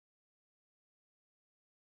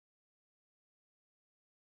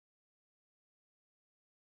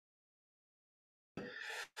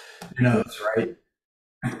Who knows, right?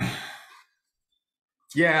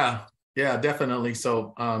 Yeah, yeah, definitely.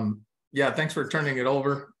 So, yeah, thanks for turning it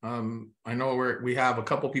over. I know we have a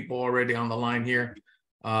couple people already on the line here.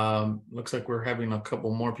 Looks like we're having a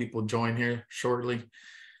couple more people join here shortly.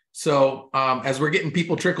 So, as we're getting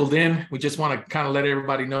people trickled in, we just want to kind of let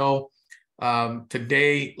everybody know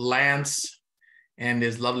today Lance and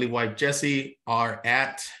his lovely wife Jessie are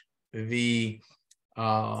at the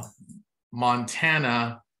uh,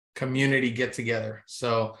 Montana community get together.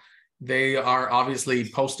 So they are obviously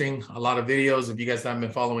posting a lot of videos. If you guys haven't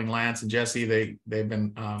been following Lance and Jessie, they've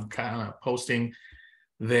been kind of posting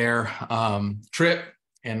their trip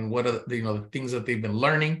and what are the things that they've been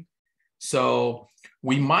learning. So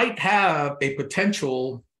we might have a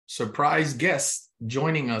potential surprise guest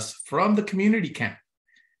joining us from the community camp.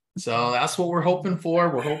 So that's what we're hoping for.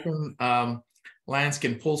 We're hoping Lance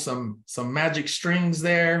can pull some magic strings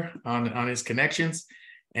there on his connections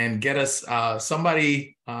and get us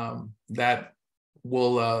somebody that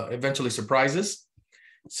will eventually surprise us.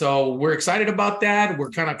 So we're excited about that.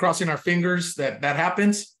 We're kind of crossing our fingers that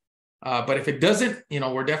happens. But if it doesn't,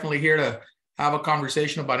 we're definitely here to have a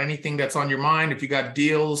conversation about anything that's on your mind. If you got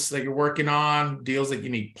deals that you're working on, deals that you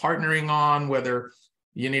need partnering on, whether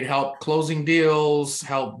you need help closing deals,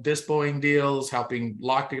 help dispoing deals, helping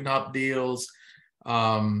locking up deals,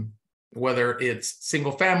 whether it's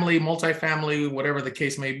single family, multifamily, whatever the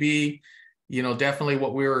case may be. Definitely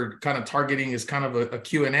what we were kind of targeting is kind of a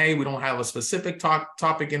Q&A. We don't have a specific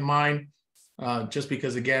topic in mind, just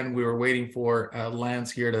because, again, we were waiting for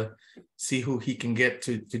Lance here to see who he can get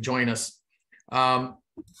to join us.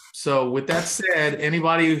 So with that said,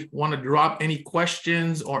 anybody want to drop any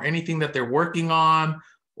questions or anything that they're working on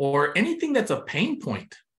or anything that's a pain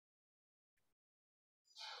point?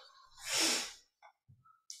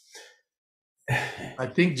 I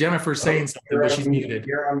think Jennifer's saying something, but she's muted.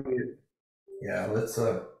 You're on mute. Yeah, let's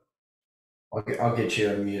I'll get you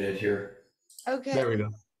unmuted here. Okay. There we go.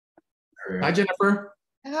 Hi, Jennifer.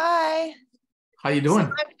 Hi. How you doing?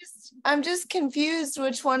 So I'm just confused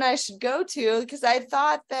which one I should go to because I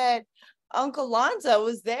thought that Uncle Lonzo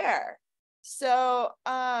was there. So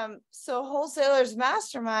Wholesalers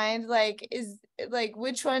Mastermind,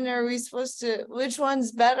 which one are we supposed to, which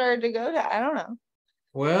one's better to go to? I don't know.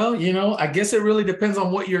 Well, I guess it really depends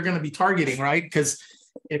on what you're going to be targeting, right? Because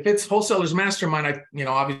if it's Wholesalers Mastermind,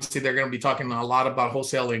 obviously they're going to be talking a lot about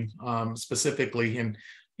wholesaling specifically. And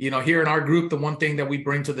here in our group, the one thing that we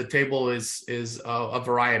bring to the table is a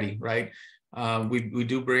variety, right? We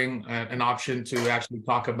do bring an option to actually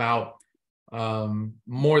talk about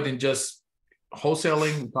more than just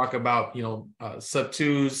wholesaling. We talk about sub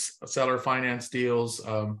twos, seller finance deals.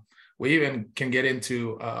 We even can get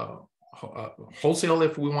into wholesale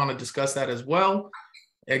if we want to discuss that as well.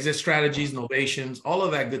 Exit strategies, novations, all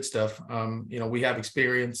of that good stuff. We have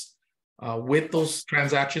experience with those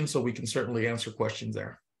transactions, so we can certainly answer questions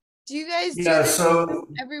there. Do you guys do this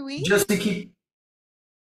every week? Just to keep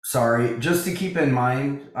in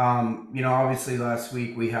mind, obviously last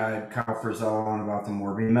week we had Kyle Frizzell on about the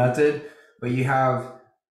Morby method, but you have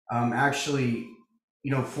actually,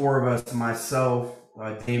 four of us, myself,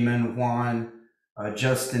 Damon, Juan,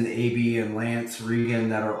 Justin, AB, and Lance Regan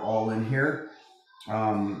that are all in here.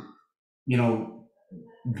 Juan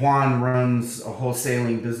runs a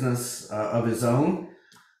wholesaling business of his own.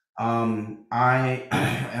 I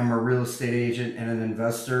am a real estate agent and an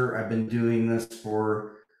investor. I've been doing this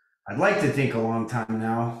for, I'd like to think, a long time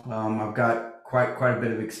now. I've got quite a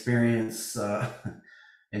bit of experience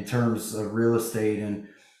in terms of real estate, and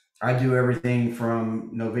I do everything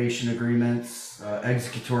from novation agreements,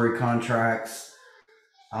 executory contracts.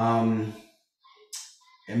 You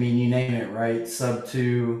name it, right? Sub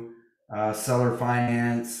two, seller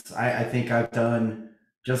finance. I think I've done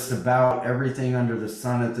just about everything under the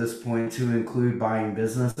sun at this point, to include buying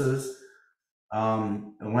businesses.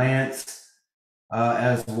 Lance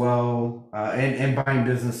as well, and buying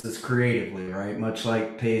businesses creatively, right? Much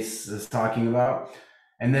like Pace is talking about.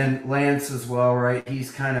 And then Lance as well, right?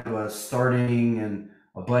 He's kind of a starting and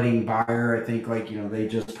a budding buyer. I think they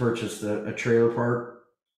just purchased a trailer park.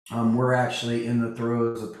 We're actually in the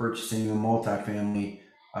throes of purchasing a multifamily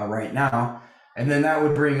right now. And then that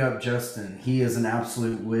would bring up Justin. He is an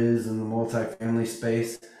absolute whiz in the multifamily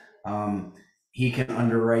space. He can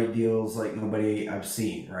underwrite deals like nobody I've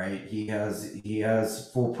seen, right? He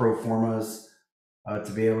has full pro formas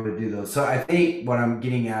to be able to do those. So I think what I'm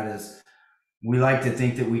getting at is we like to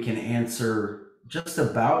think that we can answer just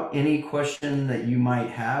about any question that you might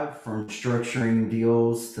have, from structuring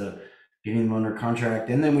deals to getting them under contract.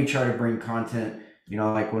 And then we try to bring content,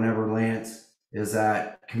 like whenever Lance is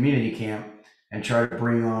at community camp, and try to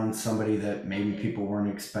bring on somebody that maybe people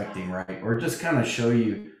weren't expecting, right? Or just kind of show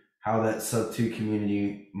you how that sub two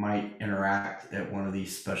community might interact at one of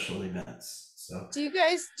these special events. So Do you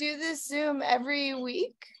guys do this Zoom every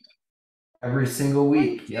week? every single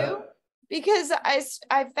week, yep. Because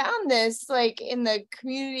I found this like in the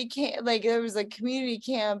community camp, like there was a community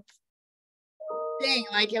camp thing,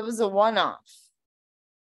 like it was a one-off.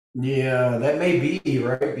 Yeah, that may be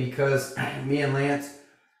right because me and Lance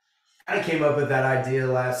kind of came up with that idea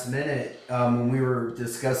last minute when we were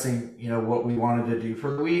discussing, what we wanted to do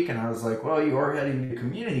for the week, and I was like, "Well, you are heading to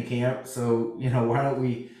community camp, so why don't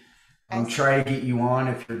we try to get you on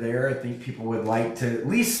if you're there?" I think people would like to at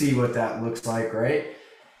least see what that looks like, right?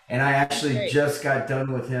 And I actually just got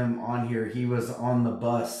done with him on here. He was on the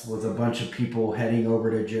bus with a bunch of people heading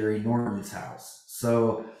over to Jerry Norton's house.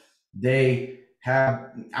 So I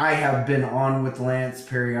have been on with Lance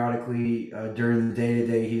periodically during the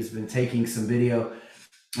day-to-day. He's been taking some video.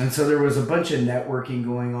 And so there was a bunch of networking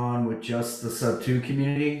going on with just the sub 2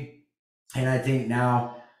 community. And I think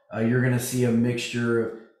now you're going to see a mixture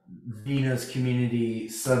of Vina's community,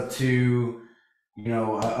 sub 2,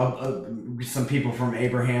 some people from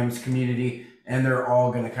Abraham's community, and they're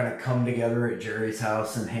all going to kind of come together at Jerry's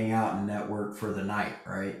house and hang out and network for the night,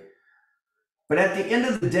 right? But at the end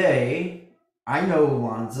of the day, I know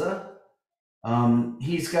Lanza.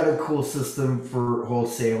 He's got a cool system for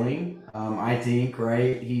wholesaling, I think,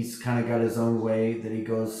 right? He's kind of got his own way that he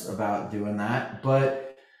goes about doing that.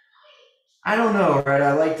 But I don't know, right?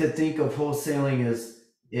 I like to think of wholesaling as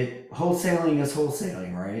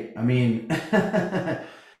wholesaling, right? I mean,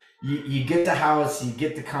 you get the house, you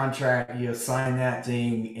get the contract, you sign that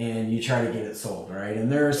thing, and you try to get it sold, right? And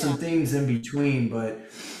there are some things in between, but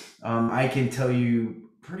I can tell you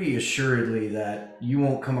pretty assuredly that you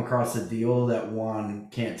won't come across a deal that Juan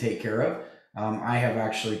can't take care of. I have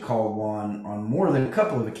actually called Juan on more than a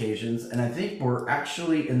couple of occasions, and I think we're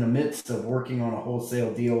actually in the midst of working on a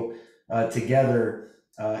wholesale deal together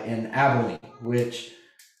in Abilene, which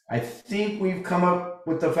I think we've come up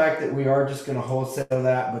with the fact that we are just going to wholesale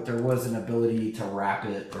that, but there was an ability to wrap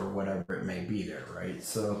it or whatever it may be there, right?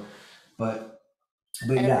 So, but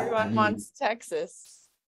everyone wants Texas.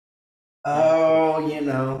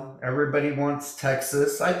 Oh, everybody wants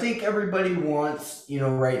Texas. I think everybody wants,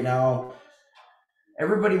 right now,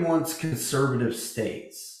 everybody wants conservative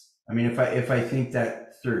states. I mean, if I think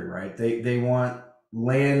that through, right? They want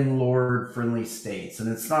landlord friendly states, and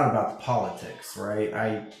it's not about the politics, right?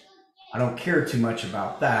 I don't care too much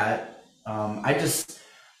about that.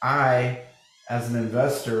 I as an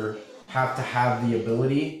investor have to have the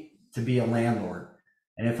ability to be a landlord,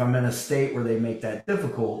 and if I'm in a state where they make that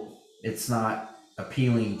difficult, it's not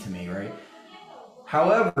appealing to me, right?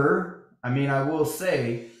 However, I mean, I will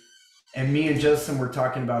say, and me and Justin were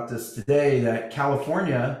talking about this today, that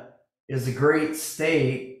California is a great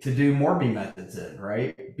state to do Morby methods in,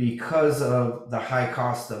 right? Because of the high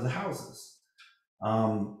cost of the houses.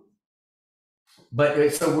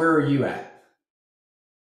 But so where are you at?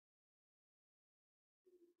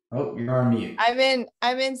 Oh, you're on mute.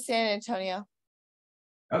 I'm in San Antonio.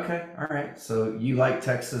 Okay, all right. So you like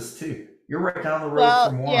Texas too. You're right down the road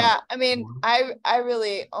from Juan. Yeah, I mean, I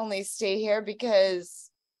really only stay here because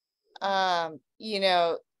I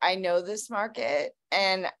know this market,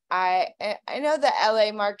 and I know the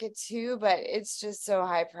LA market too, but it's just so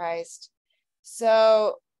high priced.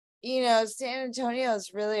 So, San Antonio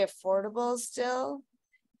is really affordable still,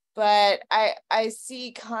 but I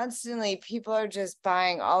see constantly people are just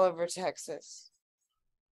buying all over Texas.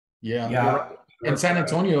 Yeah. And San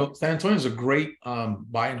Antonio is a great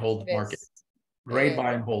buy and hold market. Great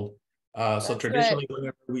buy and hold. So traditionally,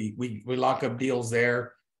 whenever we lock up deals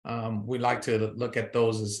there, we like to look at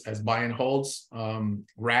those as buy and holds.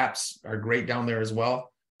 Wraps are great down there as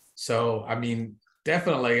well. So I mean,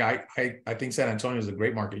 definitely, I think San Antonio is a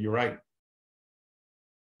great market. You're right.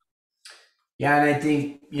 Yeah, and I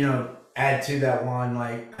think add to that one,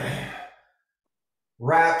 like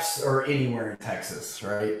wraps are anywhere in Texas,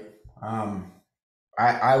 right?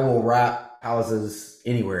 I will wrap houses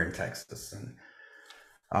anywhere in Texas,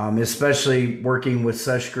 and especially working with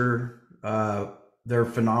Seshker, they're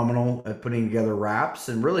phenomenal at putting together wraps,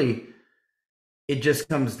 and really, it just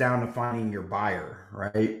comes down to finding your buyer,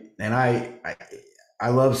 right? And I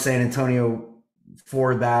love San Antonio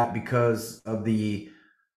for that because of the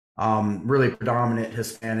really predominant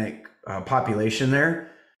Hispanic population there.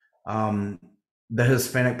 The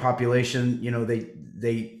Hispanic population,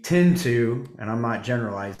 they tend to, and I'm not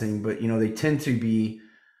generalizing, but they tend to be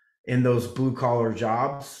in those blue collar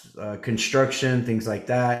jobs, construction, things like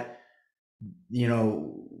that.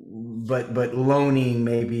 but loaning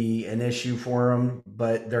may be an issue for them,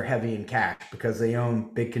 but they're heavy in cash because they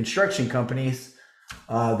own big construction companies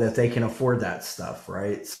that they can afford that stuff,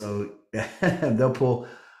 right? So they'll pull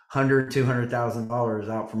 $100,000-$200,000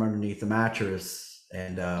 out from underneath the mattress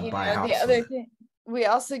and buy a house. The other thing, we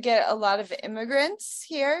also get a lot of immigrants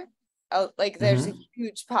here. Like there's a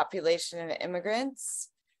huge population of immigrants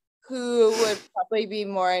who would probably be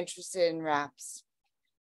more interested in wraps.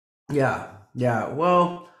 Yeah.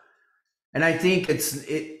 Well, and I think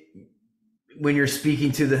when you're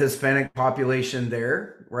speaking to the Hispanic population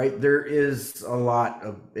there, right? There is a lot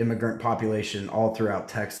of immigrant population all throughout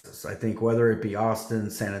Texas. I think whether it be Austin,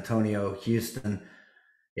 San Antonio, Houston,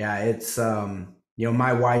 yeah, it's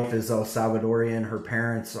my wife is El Salvadorian. Her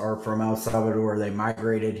parents are from El Salvador. They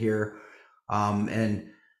migrated here, and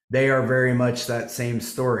they are very much that same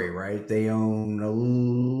story, right? They own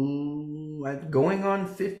going on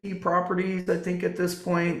 50 properties, I think, at this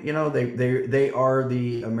point. They are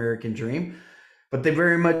the American dream, but they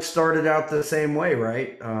very much started out the same way,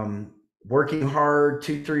 right? Working hard,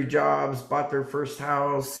 2-3 jobs, bought their first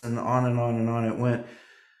house, and on and on and on it went.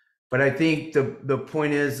 But I think the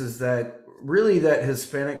point is that really that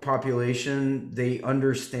Hispanic population, they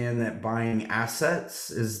understand that buying assets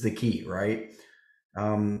is the key, right?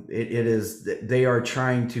 It is, they are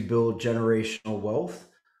trying to build generational wealth.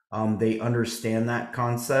 They understand that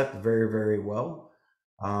concept very, very well.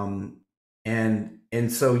 And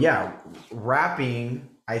so, yeah, wrapping,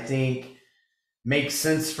 I think, makes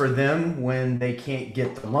sense for them when they can't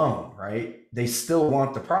get the loan, right? They still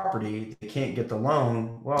want the property, they can't get the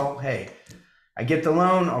loan. Well, hey, I get the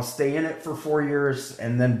loan, I'll stay in it for 4 years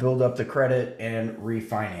and then build up the credit and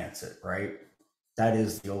refinance it, right? That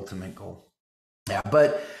is the ultimate goal. Yeah,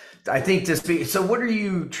 but I think so what are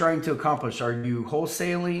you trying to accomplish? Are you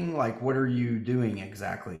wholesaling? Like, what are you doing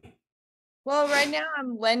exactly? Well, right now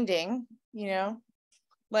I'm lending,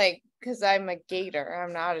 like, because I'm a gator,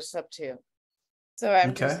 I'm not a sub two. So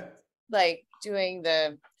I'm just like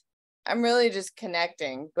I'm really just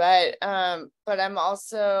connecting, but I'm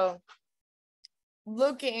also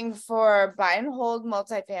looking for buy and hold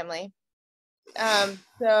multifamily.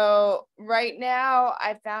 So right now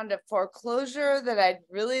I found a foreclosure that I'd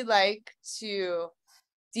really like to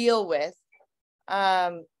deal with.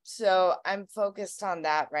 So I'm focused on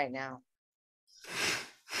that right now.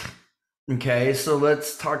 Okay, so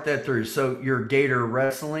let's talk that through. So you're gator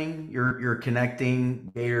wrestling, you're connecting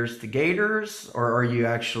gators to gators, or are you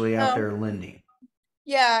actually out there lending?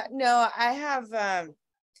 Yeah, no, I have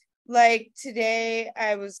like today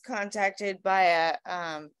I was contacted by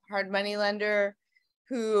a hard money lender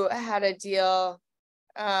who had a deal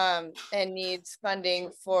and needs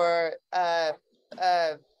funding for an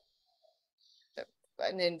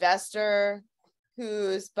investor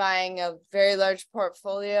who's buying a very large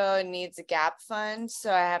portfolio and needs a gap fund.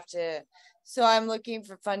 So I'm looking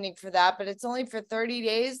for funding for that, but it's only for 30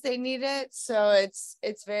 days they need it. So it's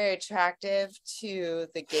very attractive to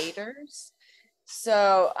the gators.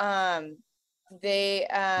 So well,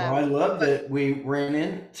 I love that we ran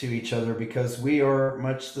into each other because we are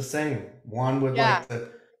much the same. Juan would like to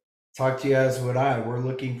talk to you, as would I. We're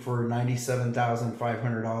looking for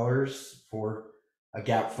 $97,500 for a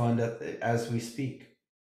gap fund as we speak.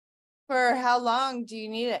 For how long do you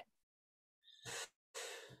need it?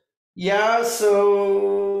 Yeah,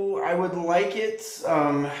 so I would like it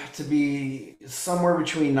to be somewhere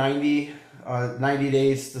between 90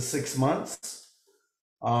 days to 6 months.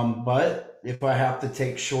 But if I have to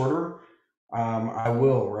take shorter, I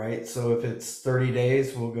will, right? So if it's 30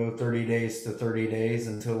 days, we'll go 30 days to 30 days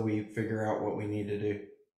until we figure out what we need to do.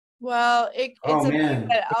 Well,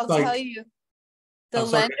 I'll tell you, the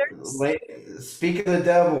lenders. Speak of the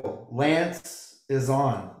devil, Lance is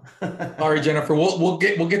on. Sorry, Jennifer. We'll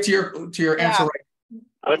get to your answer right.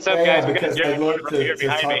 What's up, guys? Because I'd love to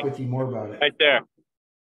talk with you more about it. Right there. I'm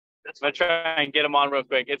gonna try and get them on real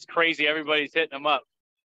quick. It's crazy. Everybody's hitting them up.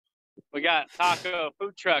 We got taco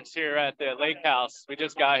food trucks here at the lake house. We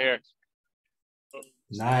just got here.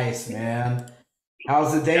 Nice, man.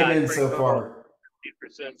 How's the day been so far?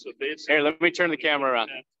 Here, let me turn the camera around.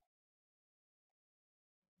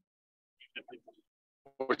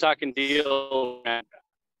 We're talking deal, man.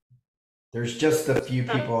 There's just a few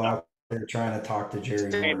people out there trying to talk to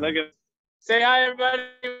Jerry. Hey, look at, say hi, everybody.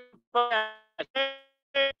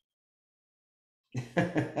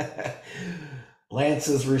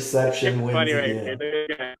 Lance's reception wins again.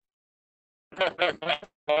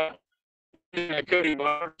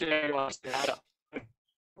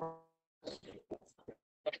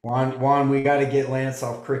 Juan, we got to get Lance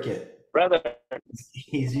off Cricket. Brother.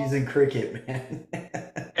 He's using Cricket, man.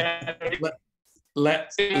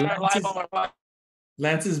 Lance's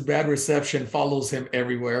bad reception follows him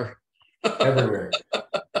everywhere. Everywhere.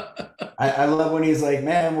 I love when he's like,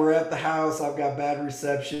 man, we're at the house. I've got bad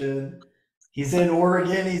reception. He's in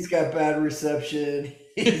Oregon. He's got bad reception.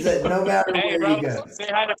 He's at no matter Hey, where bro, he goes. say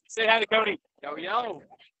hi to Cody. Yo, yo.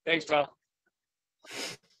 Thanks, bro.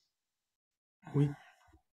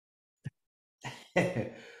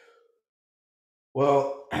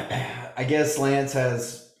 Well, I guess Lance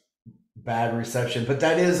has bad reception, but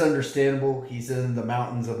that is understandable. He's in the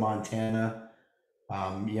mountains of Montana.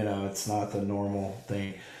 It's not the normal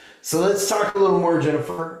thing. So let's talk a little more,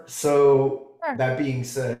 Jennifer. So Sure. that being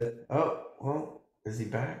said, oh, well, is he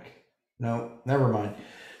back? No, never mind.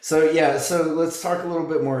 So yeah, so let's talk a little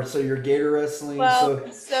bit more. So you're gator wrestling.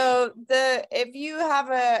 Well, so if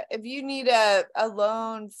you need a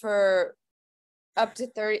loan for up to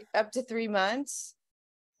 3 months,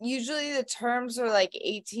 usually the terms are like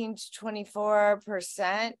 18 to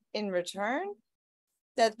 24% in return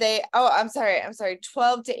that I'm sorry,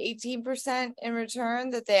 12 to 18% in return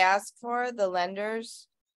that they ask for, the lenders.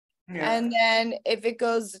 yeah. And then if it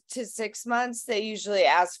goes to 6 months, they usually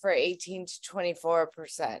ask for 18 to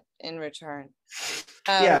 24% in return.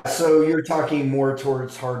 Yeah, so you're talking more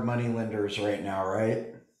towards hard money lenders right now,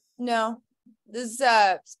 right? No, this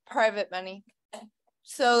is private money.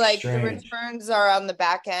 So like Strange. the returns are on the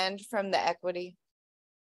back end from the equity.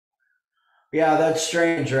 Yeah, that's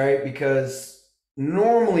strange, right? Because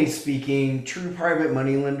normally speaking, true private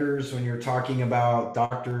money lenders, when you're talking about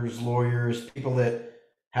doctors, lawyers, people that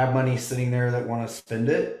have money sitting there that want to spend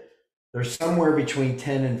it, they're somewhere between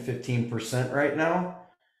 10 and 15% right now.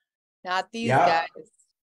 Not these Yeah. guys.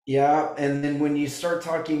 Yeah, and then when you start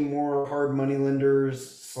talking more hard money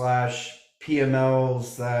lenders /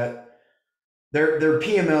 PMLs, that they're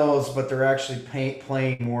PMLs, but they're actually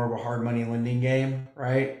playing more of a hard money lending game,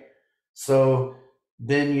 right? So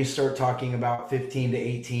then you start talking about 15 to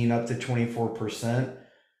 18 up to 24%,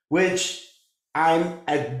 which I'm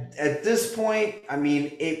at this point, I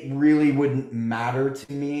mean, it really wouldn't matter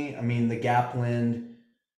to me. I mean, the gap lend,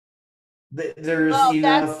 there's Well,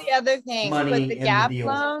 that's enough the other thing. money With the in the gap deal.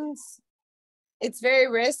 loans, it's very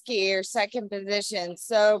risky or second position.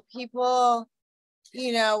 So people,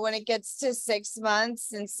 when it gets to 6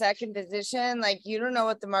 months in second position, like you don't know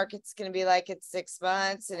what the market's going to be like at 6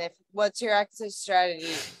 months. And what's your exit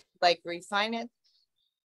strategy? Like refinance?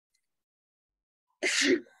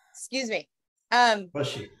 Excuse me.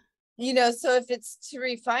 Bless you. So if it's to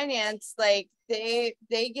refinance, like they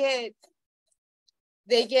get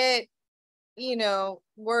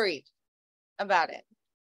worried about it.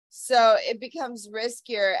 So it becomes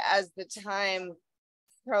riskier as the time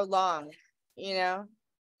prolongs,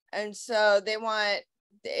 and so they want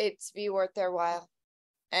it to be worth their while.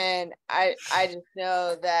 And I just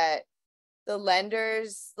know that the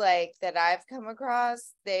lenders like that I've come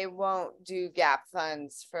across, they won't do gap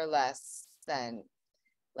funds for less than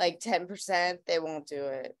like 10%. They won't do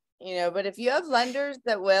it, but if you have lenders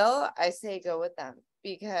that will, I say go with them,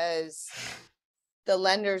 because the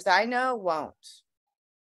lenders I know won't.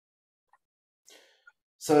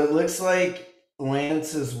 So it looks like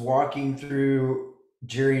Lance is walking through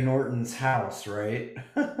Jerry Norton's house, right?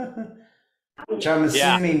 Which I'm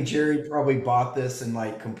assuming Jerry probably bought this and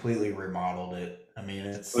like completely remodeled it. I mean,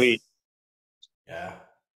 it's sweet. Yeah.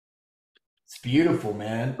 It's beautiful,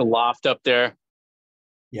 man. The loft up there.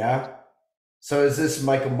 Yeah. So is this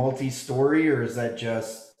like a multi-story, or is that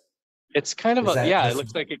just? It's kind of It it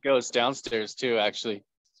looks like it goes downstairs too, actually.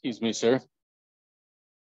 Excuse me, sir.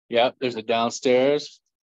 Yeah, there's a downstairs.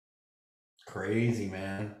 Crazy,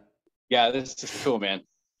 man. Yeah, this is cool, man.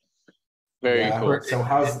 Very cool. So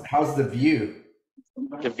how's the view?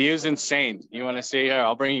 The view's insane. You want to see here?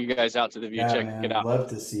 I'll bring you guys out to the view. Yeah, Check man, it out. Love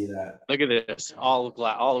to see that. Look at this. All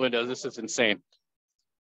the windows. This is insane.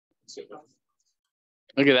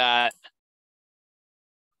 Look at that.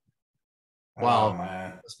 Wow, Oh,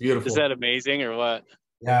 man. that's beautiful. Is that amazing or what?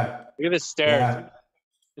 Yeah. Look at the stairs. Yeah.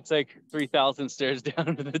 It's like 3,000 stairs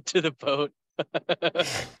down to the boat.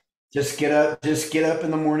 Just get up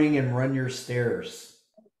in the morning and run your stairs.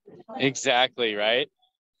 Exactly, right?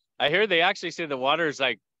 I hear they actually say the water is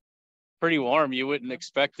like pretty warm. You wouldn't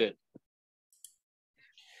expect it.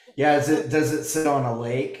 Yeah, does it sit on a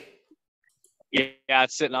lake? Yeah,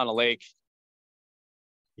 it's sitting on a lake.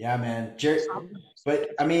 Yeah, man.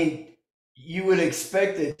 But I mean, you would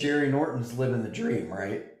expect that Jerry Norton's living the dream,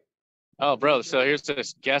 right? Oh, bro. So here's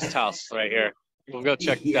this guest house right here. We'll go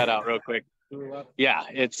check that out real quick. Yeah,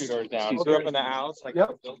 it's down. Grew up in the house. Like,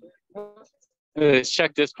 Yep. Let's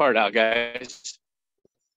check this part out, guys.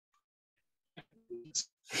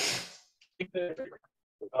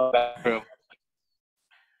 Bathroom.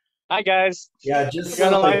 Hi guys. Yeah, just You're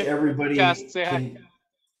on so the like live everybody cast. Say hi. can.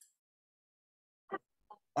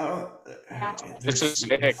 I don't, This is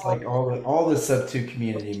big. it's like all the sub two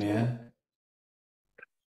community, man.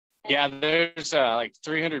 Yeah, there's like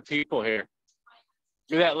 300 people here.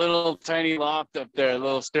 Look at that little tiny loft up there,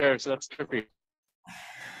 little stairs. That's trippy.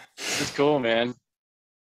 It's cool, man.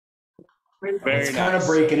 Very It's kind of nice.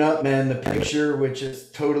 breaking up, man. The picture, which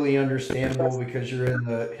is totally understandable because you're in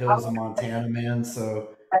the hills of Montana, man.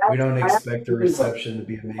 So we don't expect the reception to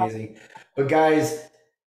be amazing. But guys,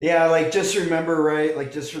 yeah, like just remember, right?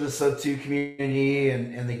 Like just for the sub two community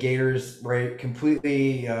and the Gators, right?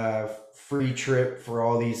 Completely free trip for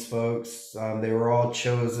all these folks. They were all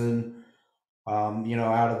chosen,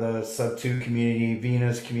 out of the sub two community,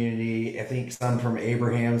 Venus community. I think some from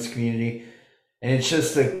Abraham's community, and it's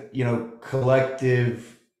just a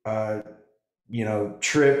collective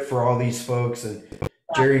trip for all these folks. And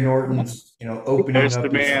Jerry Norton's opening There's up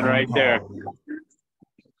the his man own right there.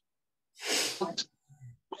 hall.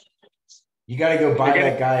 You got to go buy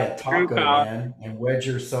that guy a taco, man, and wedge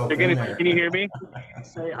yourself in there. Can you hear me?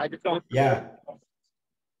 I just don't. Yeah.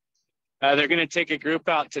 They're going to take a group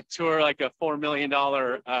out to tour like a $4 million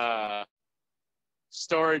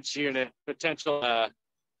storage unit, potential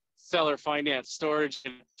seller finance storage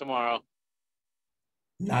unit tomorrow.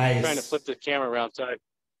 Nice. I'm trying to flip the camera around. So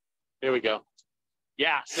here we go.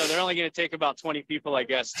 Yeah, so they're only going to take about 20 people, I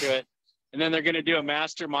guess, to it. And then they're going to do a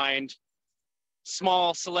mastermind,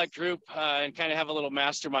 small select group, and kind of have a little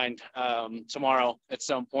mastermind tomorrow at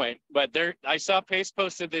some point. But I saw Pace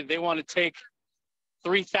posted that they want to take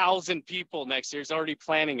 3,000 people next year. He's already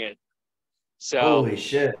planning it. So holy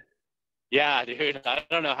shit. Yeah, dude. I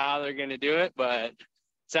don't know how they're going to do it, but it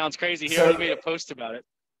sounds crazy. He already made a post about it.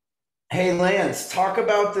 Hey, Lance, talk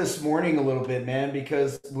about this morning a little bit, man,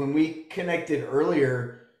 because when we connected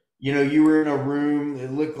earlier, you were in a room,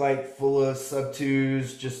 it looked like full of sub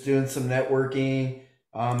twos, just doing some networking.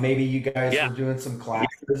 Maybe you guys were doing some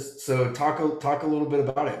classes. So talk a little bit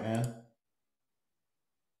about it, man.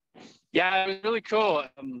 Yeah, it was really cool.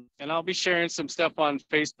 And I'll be sharing some stuff on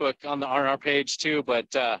Facebook on the RR page too. But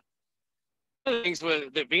one of the things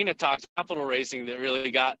that Vina talked capital raising that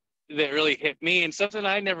really hit me, and something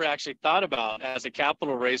I never actually thought about as a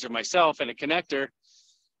capital raiser myself and a connector,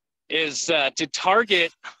 is to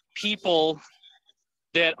target people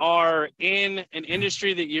that are in an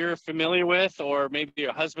industry that you're familiar with, or maybe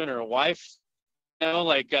your husband or a wife,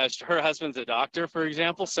 like her husband's a doctor, for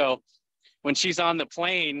example. So when she's on the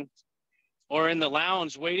plane or in the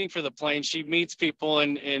lounge waiting for the plane, she meets people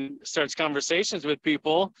and starts conversations with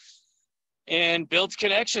people and builds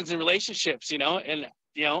connections and relationships, and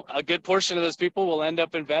a good portion of those people will end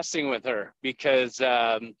up investing with her because,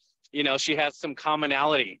 she has some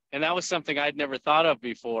commonality. And that was something I'd never thought of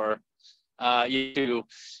before. You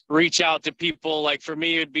reach out to people, like for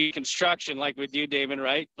me, it'd be construction, like with you, Damon,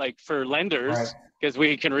 right? Like for lenders, because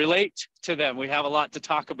we can relate to them. We have a lot to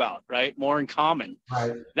talk about, right? More in common.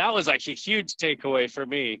 Right. That was like a huge takeaway for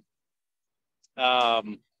me. Yeah,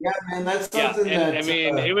 man, that's something that I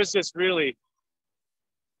mean, it was just really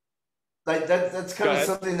like that's kind of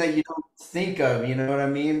something that you don't think of, you know what I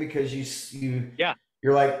mean? Because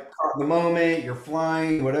you're like caught in the moment, you're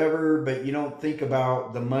flying, whatever, but you don't think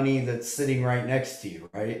about the money that's sitting right next to you,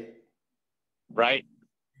 right? Right.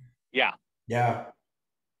 Yeah. Yeah.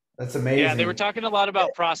 That's amazing. Yeah, they were talking a lot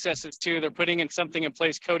about processes too. They're putting in something in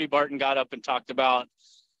place. Cody Barton got up and talked about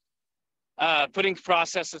putting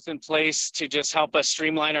processes in place to just help us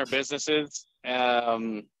streamline our businesses.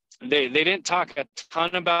 They didn't talk a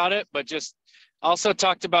ton about it, but just also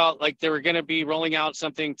talked about like they were going to be rolling out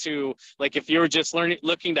something to, like, if you were just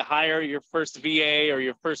looking to hire your first VA or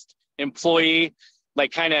your first employee,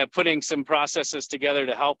 like kind of putting some processes together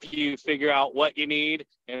to help you figure out what you need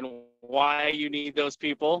and why you need those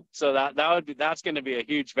people. So that's going to be a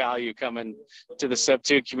huge value coming to the sub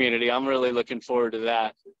 2 community. I'm really looking forward to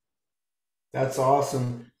that. That's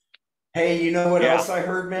awesome. Hey, you know what else I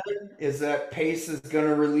heard, man? Is that Pace is going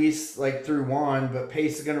to release, like through Juan, but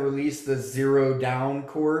Pace is going to release the Zero Down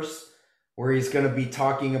course where he's going to be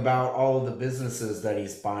talking about all of the businesses that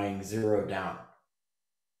he's buying zero down.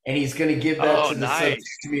 And he's going to give that to the sub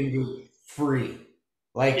community free.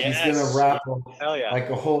 Like he's going to wrap like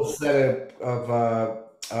a whole set of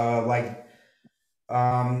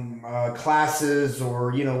classes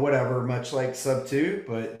or whatever, much like sub 2.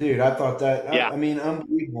 But dude, I thought that I mean,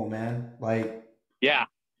 unbelievable, man. Like, yeah,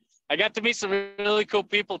 I got to meet some really cool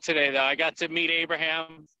people today, though. I got to meet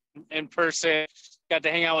Abraham in person, got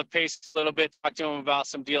to hang out with Pace a little bit, talk to him about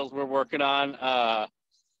some deals we're working on.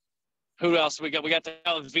 who else we got? We got to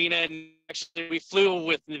out with Vina, and actually we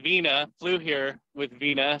flew here with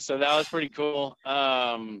Vina, so that was pretty cool.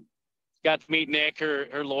 Got to meet Nick,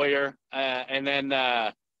 her lawyer, and then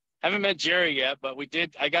haven't met Jerry yet, but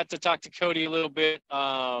I got to talk to Cody a little bit.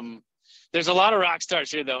 There's a lot of rock stars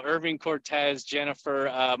here though. Irving Cortez,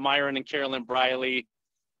 Jennifer, Myron and Carolyn Briley.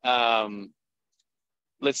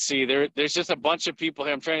 Let's see, there's just a bunch of people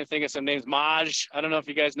here. I'm trying to think of some names. Maj, I don't know if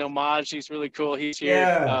you guys know Maj. He's really cool. He's here.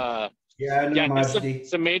 Yeah. I know Maj.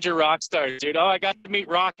 Some major rock stars, dude. Oh, I got to meet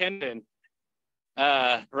Rock Hendon.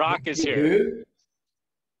 Rock is here.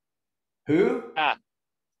 Who?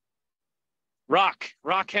 Rock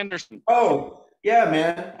Henderson. Oh, yeah,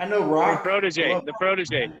 man. I know Rock. The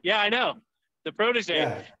protege. Yeah, I know. The protege.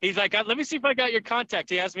 Yeah. He's like, let me see if I got your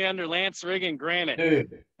contact. He has me under Lance Riggin Granite.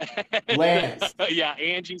 Dude, Lance. Yeah,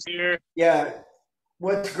 Angie's here. Yeah.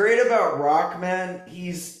 What's great about Rock, man,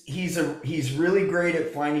 he's really great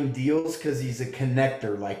at finding deals because he's a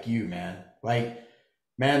connector like you, man. Like,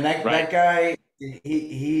 man, that guy,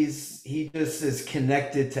 he just is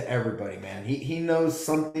connected to everybody, man. He knows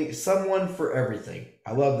someone for everything.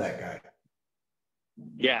 I love that guy.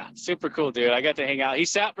 Yeah, super cool, dude. I got to hang out. He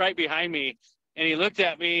sat right behind me and he looked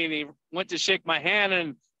at me and he went to shake my hand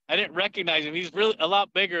and I didn't recognize him. He's really a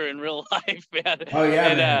lot bigger in real life, man. Oh yeah,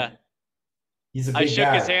 and, man. He's a big I shook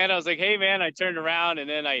guy. his hand. I was like, hey man, I turned around and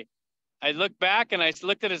then I looked back and I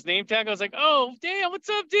looked at his name tag. I was like, oh damn, what's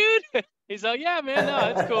up, dude? He's like, yeah, man,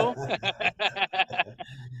 no, it's cool.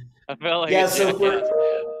 I felt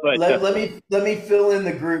like let me fill in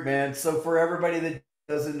the group, man. So for everybody that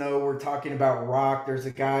doesn't know, we're talking about Rock. There's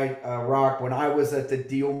a guy, Rock, when I was at the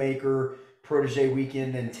Dealmaker Protege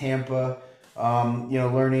Weekend in Tampa,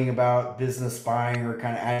 learning about business buying or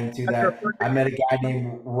kind of adding to that, I met a guy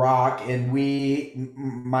named Rock, and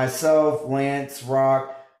myself, Lance,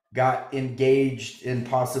 Rock, got engaged in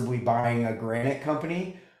possibly buying a granite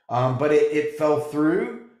company, but it fell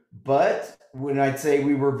through. But when I'd say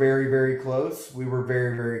we were very, very close, we were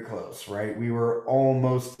very, very close, right? We were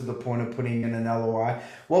almost to the point of putting in an LOI.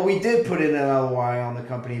 Well, we did put in an LOI on the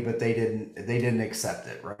company, but they didn't accept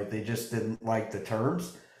it, right? They just didn't like the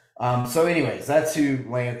terms. So anyways, that's who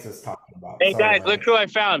Lance is talking about. Hey Sorry, guys, look who I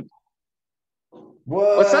found.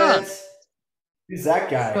 What's up? Who's that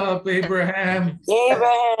guy? What's up, Abraham?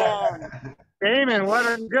 Damon, what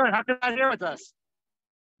are you doing? How come you're not here with us?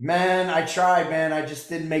 Man, I tried, man. I just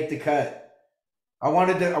didn't make the cut. I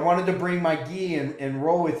wanted to bring my gi and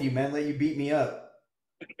roll with you, man. Let you beat me up.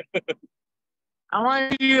 I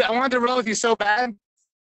wanted to roll with you so bad.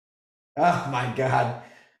 Oh my God.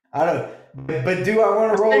 I don't, but do I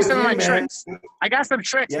want to roll with you, man? Tricks. I got some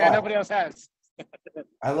tricks, man. Nobody else has.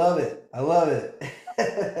 I love it.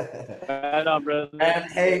 Right on, brother. And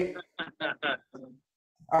hey,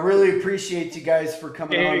 I really appreciate you guys for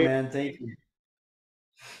coming on, man. Thank you.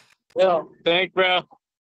 Well, thanks, bro.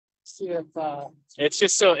 See if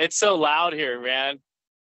it's so loud here, man.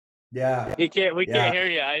 Yeah. We can't hear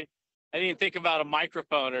you. I didn't think about a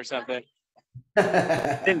microphone or something.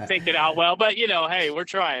 Didn't think it out well, but hey, we're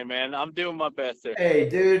trying, man. I'm doing my best there. Hey,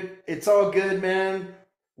 dude, it's all good, man.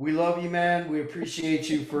 We love you, man. We appreciate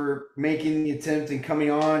you for making the attempt and coming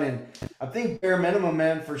on. And I think bare minimum,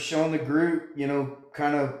 man, for showing the group,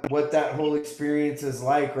 kind of what that whole experience is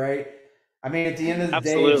like, right? I mean, at the end of the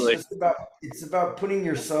Absolutely. day, it's about putting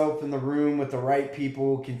yourself in the room with the right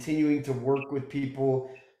people, continuing to work with people,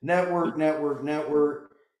 network.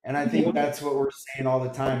 And I think that's what we're saying all the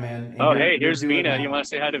time, man. And here's Vina. You want to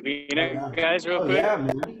say hi to Vina, guys, real quick? Yeah,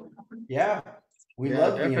 man. Yeah. We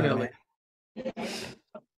love definitely. Vina, man.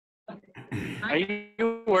 Are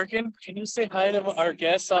you working? Can you say hi to our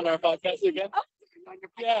guests on our podcast again?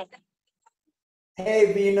 Yeah.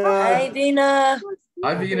 Hey, Vina. Hi, Vina.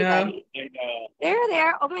 Hi, Vina.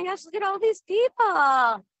 There. Oh my gosh, look at all these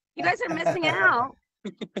people. You guys are missing out.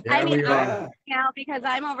 Yeah, I mean, we I'm are. missing out because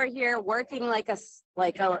I'm over here working like a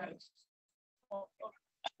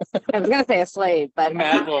I was gonna say a slave, but I'm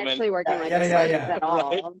Mad not woman. actually working like a slave at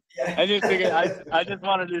all. I just figured I just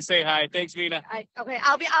wanted to say hi. Thanks, Vina. Okay,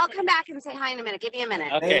 I'll come back and say hi in a minute. Give me a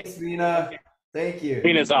minute. Okay. Thanks, Vina. Thank you.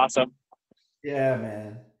 Vina's awesome. Yeah,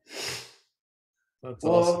 man. That's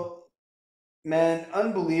awesome. Man,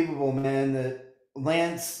 unbelievable, man, that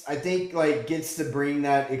Lance, I think, gets to bring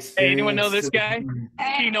that experience. Hey, anyone know this to the guy? team.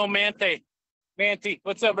 Tino Mante. Mante,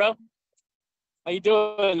 what's up, bro? How you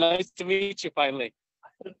doing? Nice to meet you finally.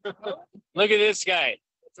 Look at this guy.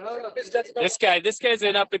 This guy's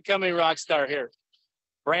an up and coming rock star here.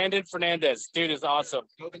 Brandon Fernandez. Dude is awesome.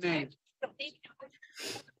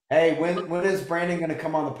 Hey, when is Brandon going to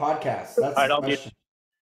come on the podcast? That's All right, the I'll get question.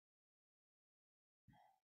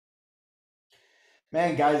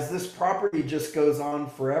 Man, guys, this property just goes on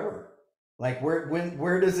forever. Like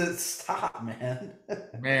where does it stop, man?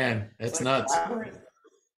 Man, It's it's like nuts. labyrinth.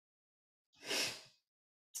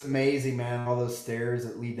 It's amazing, man. All those stairs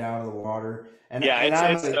that lead down to the water. Yeah, And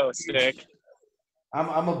I'm it's a so huge, sick.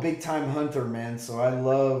 I'm a big time hunter, man. So I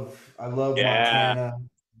love Yeah. Montana.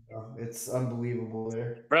 It's unbelievable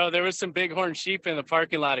there. Bro, there was some bighorn sheep in the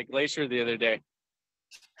parking lot at Glacier the other day.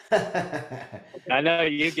 I know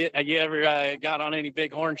you ever got on any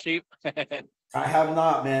bighorn sheep? I have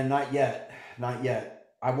not, man. Not yet. Not yet.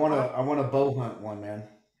 I want to bow hunt one, man.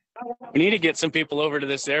 We need to get some people over to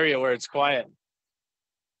this area where it's quiet.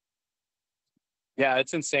 Yeah,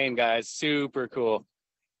 it's insane, guys. Super cool.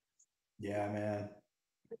 Yeah, man.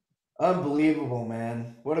 Unbelievable,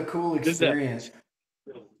 man. What a cool This is a, experience.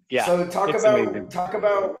 yeah, So talk it's about amazing. talk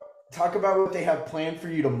about talk about what they have planned for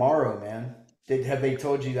you tomorrow, man. Have they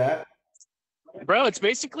told you that? Bro, it's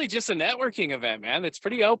basically just a networking event, man. It's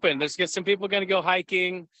pretty open. There's some people going to go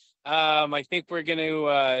hiking. I think we're going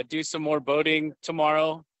to do some more boating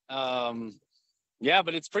tomorrow. Yeah,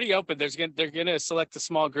 but it's pretty open. They're gonna select a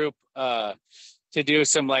small group to do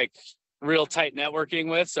some like real tight networking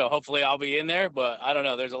with. So hopefully I'll be in there, but I don't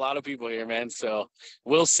know. There's a lot of people here, man. So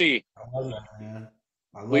we'll see. I love that, man.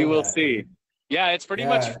 I We love will that, see. dude. Yeah, it's pretty Yeah,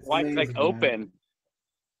 much it's like amazing, man. open.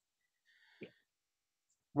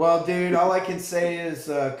 Well, dude, all I can say is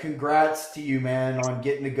congrats to you, man, on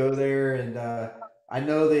getting to go there. And I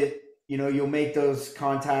know that you'll make those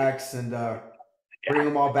contacts and bring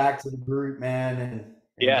them all back to the group, man. And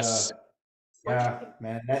Yes. yeah,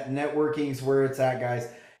 man, that networking's where it's at, guys.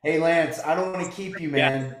 Hey, Lance, I don't want to keep you, Yeah.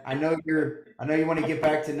 man. I know you want to get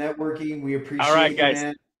back to networking. We All right, appreciate you, guys.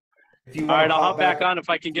 man. If you All want right, to I'll pop hop back back, on if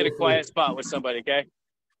I can get a feel free. quiet spot with somebody. Okay.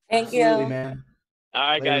 Thank Absolutely, you. man. All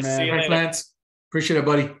right, Later, guys. See you man. Thanks, later. Lance. Appreciate it,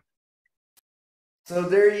 buddy. So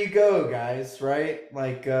there you go, guys. Right?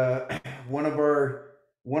 Like one of our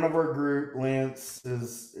group, Lance,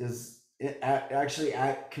 is actually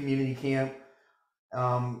at community camp,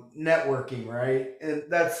 networking, right? And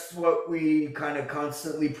that's what we kind of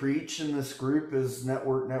constantly preach in this group is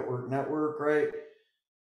network, network, network, right?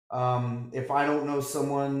 If I don't know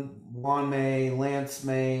someone, Juan may, Lance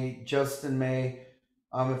may, Justin may,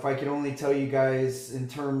 if I could only tell you guys in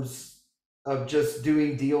terms of just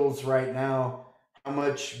doing deals right now, how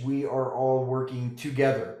much we are all working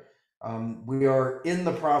together. We are in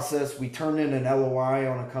the process. We turned in an LOI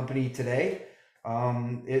on a company today.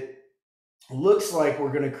 It looks like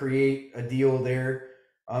we're going to create a deal there.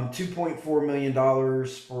 $2.4 million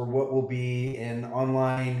for what will be an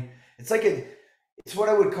online. It's what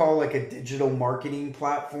I would call like a digital marketing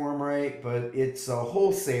platform, right? But it's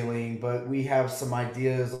wholesaling. But we have some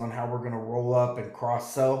ideas on how we're going to roll up and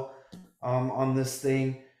cross sell on this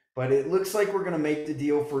thing. But it looks like we're going to make the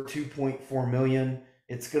deal for 2.4 million.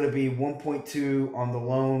 It's going to be 1.2 on the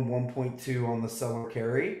loan, 1.2 on the seller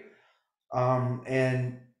carry,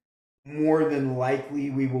 and more than likely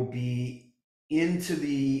we will be into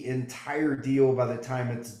the entire deal by the time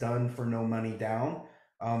it's done for no money down.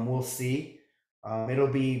 We'll see. It'll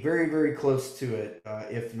be very, very close to it,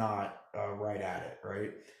 if not right at it,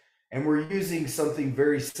 right? And we're using something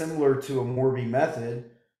very similar to a Morby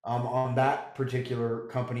method on that particular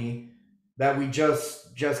company that we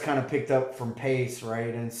just kind of picked up from Pace,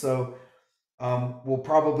 right? And so we'll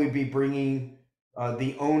probably be bringing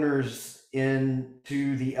the owners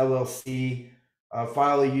into the LLC,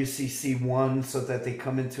 file a UCC1 so that they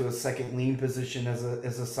come into a second lien position as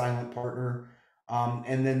a silent partner,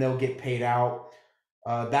 and then they'll get paid out.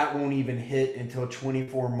 That won't even hit until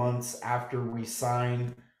 24 months after we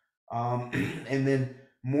sign. And then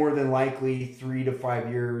more than likely 3 to 5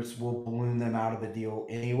 years we'll balloon them out of the deal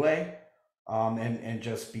anyway, and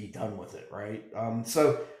just be done with it, right?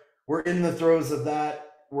 So we're in the throes of that.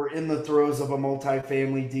 We're in the throes of a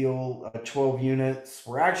multifamily deal, 12 units.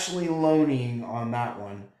 We're actually loaning on that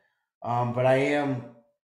one. But I am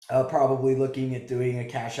probably looking at doing a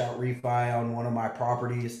cash out refi on one of my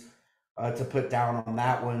properties to put down on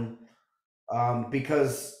that one,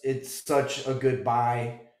 because it's such a good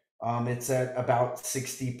buy. It's at about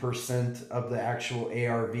 60% of the actual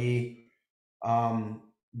ARV.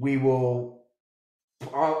 We will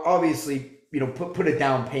obviously, put a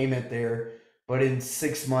down payment there, but in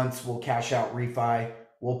 6 months we'll cash out refi.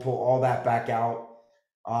 We'll pull all that back out.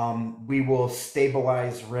 We will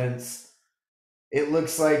stabilize rents. It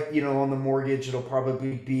looks like, on the mortgage, it'll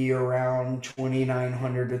probably be around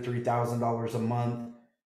 $2,900 to $3,000 a month.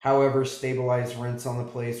 However, stabilized rents on the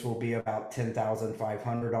place will be about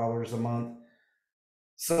 $10,500 a month.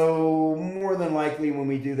 So more than likely when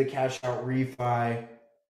we do the cash out refi,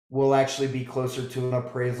 will actually be closer to an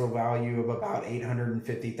appraisal value of about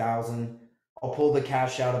 850,000. I'll pull the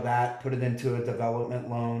cash out of that, put it into a development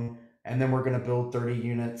loan, and then we're going to build 30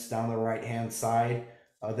 units down the right hand side.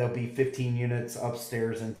 There'll be 15 units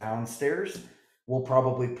upstairs and downstairs. We'll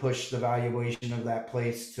probably push the valuation of that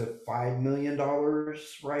place to $5 million,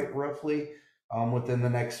 right, roughly, within the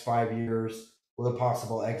next 5 years, with a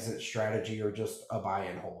possible exit strategy or just a buy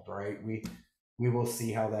and hold, right? We will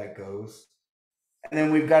see how that goes. And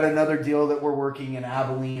then we've got another deal that we're working in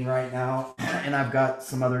Abilene right now, and I've got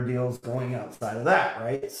some other deals going outside of that,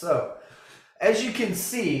 right? So as you can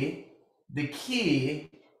see, the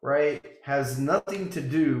key, right, has nothing to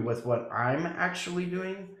do with what I'm actually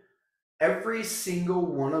doing. Every single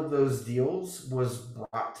one of those deals was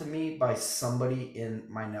brought to me by somebody in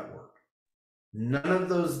my network. None of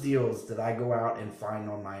those deals did I go out and find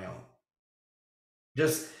on my own.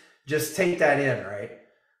 Just take that in, right?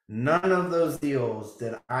 None of those deals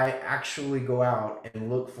did I actually go out and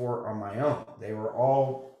look for on my own. They were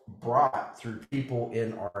all brought through people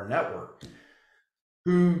in our network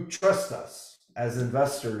who trust us as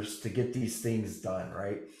investors to get these things done,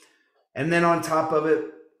 right? And then on top of it,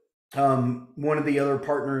 one of the other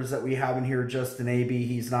partners that we have in here, Justin Aby,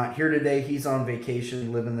 he's not here today. He's on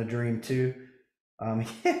vacation, living the dream too.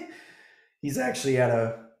 He's actually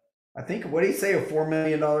at I think, what did he say, a $4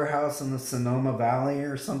 million house in the Sonoma Valley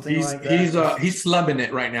or something like that? He's slumming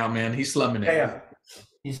it right now, man. He's slumming it. Yeah,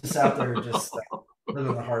 he's just out there just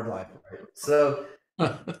living the hard life. Right? So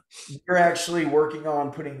we're actually working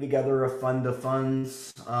on putting together a fund of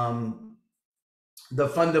funds. The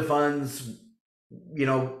fund of funds, you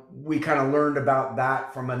know, we kind of learned about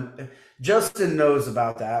that from Justin knows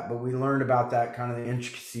about that, but we learned about that, kind of the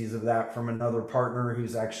intricacies of that, from another partner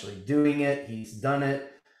who's actually doing it. He's done it.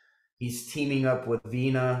 He's teaming up with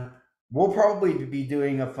Vina. We'll probably be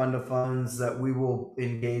doing a fund of funds that we will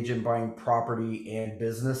engage in buying property and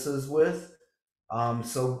businesses with.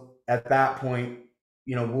 So at that point,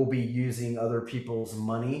 you know, we'll be using other people's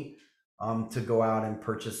money to go out and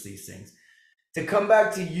purchase these things. To come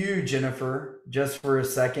back to you, Jennifer, just for a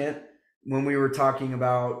second, when we were talking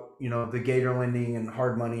about, you know, the Gator lending and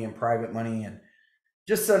hard money and private money, and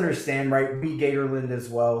just to understand, right, we Gatorland as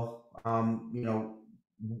well. You know,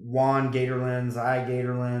 Juan Gatorlands, I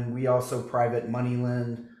Gatorland. We also private money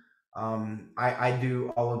lend. I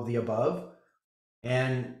do all of the above,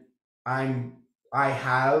 and I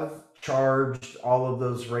have charged all of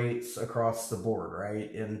those rates across the board, right?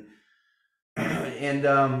 And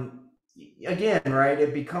again, right,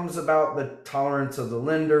 it becomes about the tolerance of the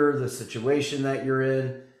lender, the situation that you're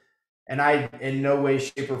in. And I, in no way,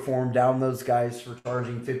 shape, or form, down those guys for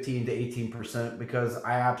charging 15 to 18%, because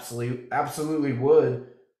I absolutely would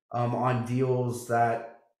on deals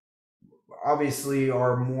that obviously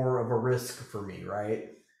are more of a risk for me, right?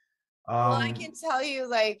 Well, I can tell you,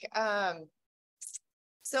 like,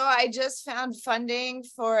 so I just found funding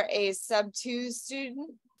for a sub-2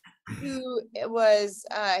 student who was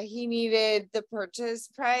he needed the purchase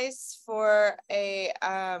price for a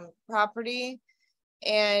property,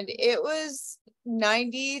 and it was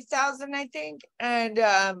 90,000, I think, and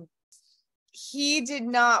he did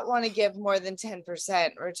not want to give more than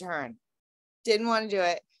 10% return. Didn't want to do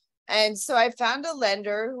it. And so I found a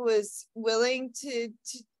lender who was willing to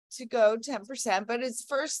go 10%, but it's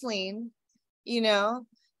first lien, you know.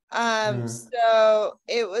 So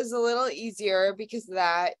it was a little easier because of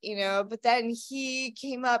that, you know, but then he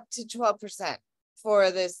came up to 12%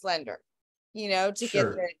 for this lender, you know, to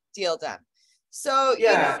get the deal done. So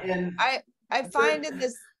yeah, you know, I find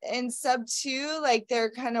in sub-2, like,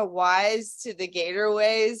 they're kind of wise to the Gator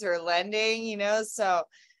ways or lending, you know, so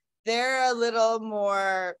they're a little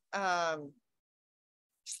more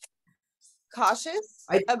cautious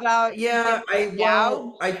about.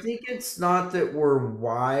 I think it's not that we're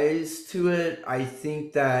wise to it. I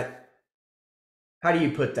think that, how do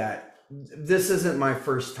you put that? This isn't my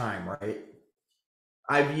first time, right?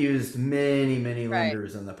 I've used many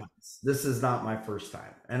lenders in the past. This is not my first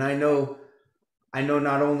time. And I know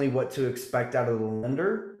not only what to expect out of the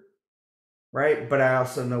lender, right? But I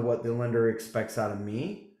also know what the lender expects out of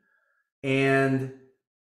me. And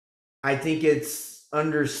I think it's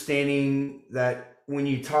understanding that when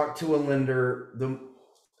you talk to a lender,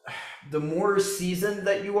 the more seasoned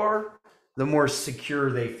that you are, the more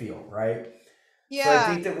secure they feel, right? Yeah. So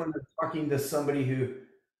I think that when they're talking to somebody who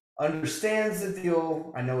understands the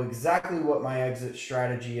deal, I know exactly what my exit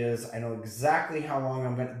strategy is, I know exactly how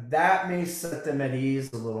long that may set them at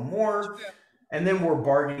ease a little more. And then we're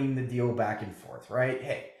bargaining the deal back and forth, right?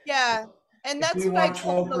 Hey. Yeah. And that's what I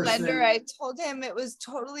told the lender. I told him it was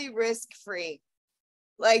totally risk-free.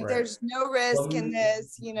 Like Right. there's no risk in Well,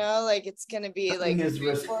 this, you know, like it's gonna be nothing like is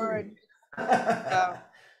risk free. straightforward. So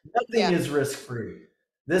Nothing yeah. is risk free.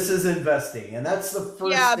 This is investing, and that's the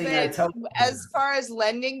Yeah, first thing I but tell as people. far as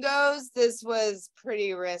lending goes, this was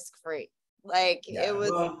pretty risk free. Like it Yeah,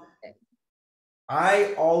 was. well,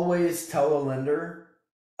 I always tell a lender,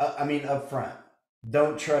 I mean, upfront,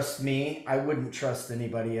 don't trust me. I wouldn't trust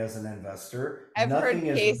anybody as an investor. I've heard Nothing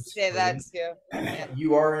is Pace risk say that free. too. Yeah.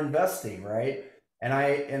 You are investing, right? And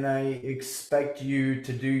I expect you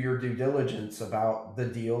to do your due diligence about the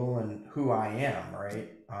deal and who I am,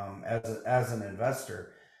 right? As an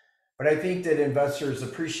investor. But I think that investors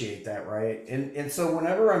appreciate that, right? And so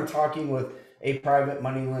whenever I'm talking with a private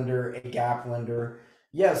money lender, a gap lender,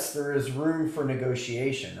 yes, there is room for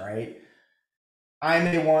negotiation, right? I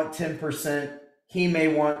may want 10%, he may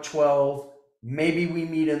want 12, maybe we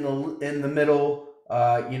meet in the middle,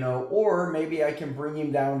 or maybe I can bring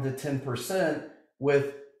him down to 10%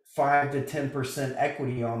 with 5 to 10%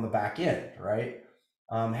 equity on the back end, right?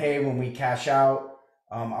 Hey, when we cash out,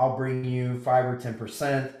 I'll bring you 5 or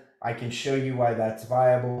 10%. I can show you why that's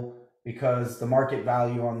viable because the market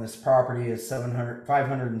value on this property is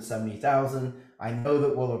 570,000. I know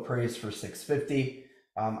that we'll appraise for 650.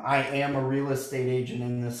 I am a real estate agent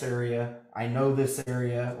in this area. I know this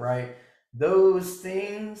area, right? Those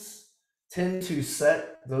things tend to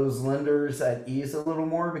set those lenders at ease a little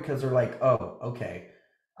more because they're like, oh, okay,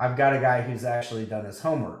 I've got a guy who's actually done his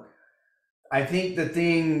homework. I think the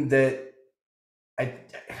thing that I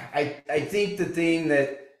think the thing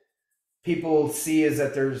that people see is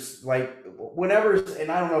that there's like whenever,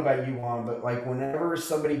 and I don't know about you, Juan, but like whenever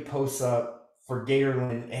somebody posts up for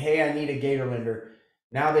Gatorland, hey, I need a Gatorlander.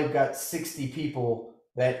 Now they've got 60 people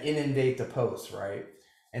that inundate the post, right?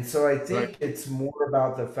 And so I think Right. it's more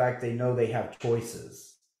about the fact they know they have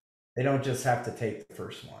choices. They don't just have to take the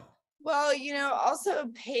first one. Well, also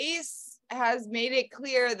Pace has made it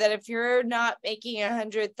clear that if you're not making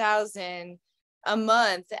 100,000 a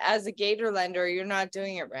month as a Gator lender, you're not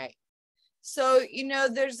doing it right. So,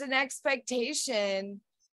 there's an expectation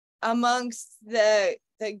amongst the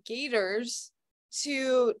Gators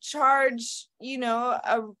to charge,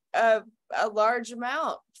 a large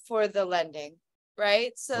amount for the lending,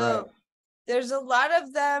 right? So Right. there's a lot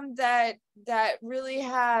of them that really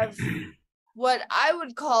have what I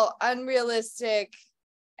would call unrealistic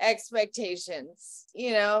expectations,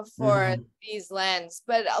 for Mhm. these lends,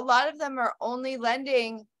 but a lot of them are only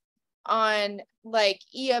lending on like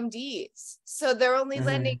EMDs. So they're only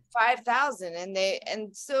lending 5,000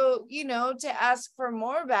 and so, to ask for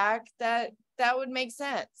more back, that would make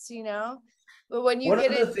sense, but when you One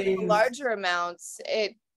get of the into things larger amounts,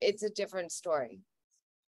 it's a different story.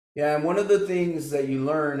 Yeah, and one of the things that you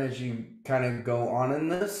learn as you kind of go on in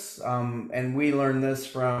this, and we learned this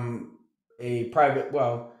from a private,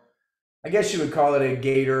 well, I guess you would call it a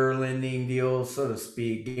Gator lending deal, so to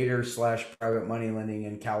speak, Gator slash private money lending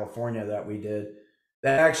in California that we did.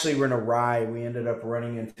 That actually went awry. We ended up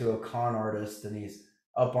running into a con artist, and he's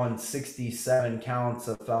up on 67 counts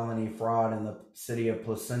of felony fraud in the city of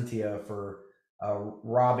Placentia for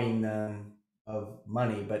robbing them of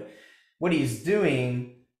money. But what he's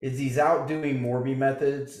doing is he's out doing Morby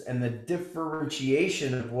methods, and the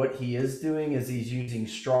differentiation of what he is doing is he's using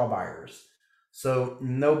straw buyers. So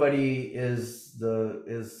nobody is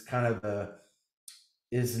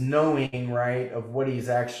knowing, right, of what he's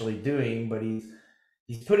actually doing, but he's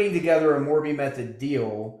putting together a Morby method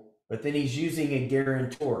deal, but then he's using a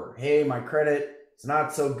guarantor. Hey, my credit is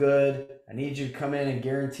not so good. I need you to come in and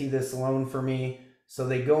guarantee this loan for me. So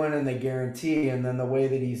they go in and they guarantee, and then the way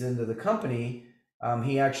that he's into the company,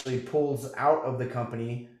 he actually pulls out of the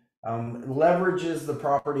company, leverages the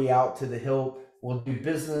property out to the hilt, will do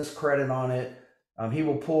business credit on it. He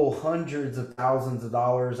will pull hundreds of thousands of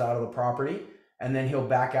dollars out of the property, and then he'll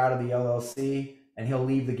back out of the LLC, and he'll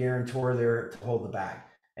leave the guarantor there to hold the bag,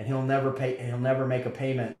 and he'll never make a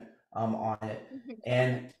payment on it.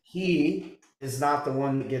 And he is not the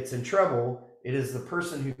one that gets in trouble. It is the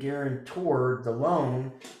person who guarantored the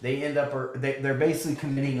loan. They end up, they're basically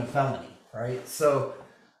committing a felony, right? So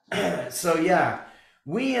yeah,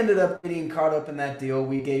 we ended up getting caught up in that deal.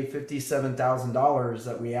 We gave $57,000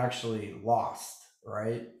 that we actually lost,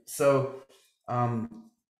 right? So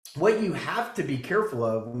what you have to be careful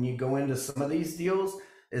of when you go into some of these deals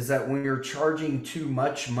is that when you're charging too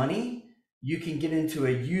much money, you can get into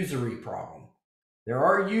a usury problem. There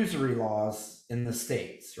are usury laws in the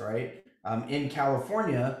states, right? In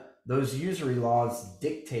California, those usury laws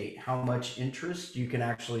dictate how much interest you can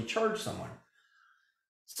actually charge someone.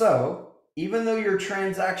 So even though you're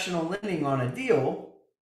transactional lending on a deal,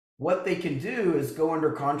 what they can do is go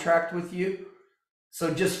under contract with you,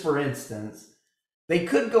 So just for instance, they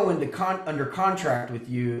could go into under contract with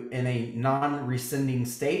you in a non-rescinding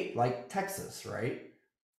state like Texas, right?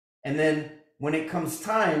 And then when it comes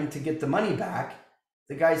time to get the money back,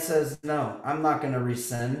 the guy says, no, I'm not going to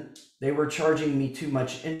rescind. They were charging me too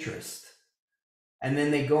much interest. And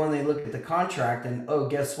then they go and they look at the contract and, oh,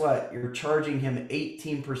 guess what? You're charging him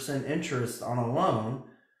 18% interest on a loan.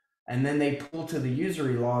 And then they pull to the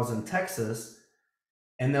usury laws in Texas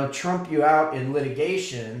and they'll trump you out in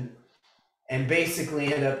litigation and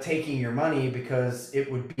basically end up taking your money because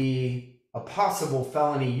it would be a possible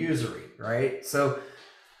felony usury, right? So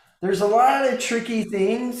there's a lot of tricky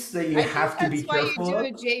things that you I have to think be that's why careful you do of.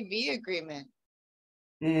 a JV agreement.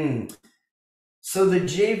 So the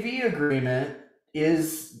JV agreement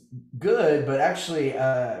is good, but actually,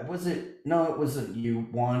 was it? No, it wasn't you,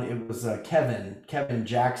 Juan. It was Kevin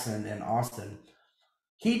Jackson in Austin.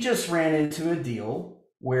 He just ran into a deal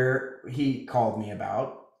where he called me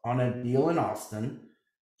about on a deal in Austin.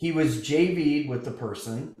 He was JV'd with the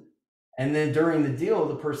person, and then during the deal,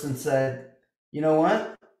 the person said, "You know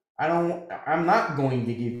what? I'm not going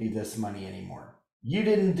to give you this money anymore. You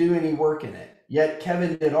didn't do any work in it. Yet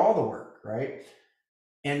Kevin did all the work, right?"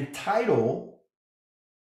 And title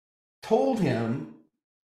told him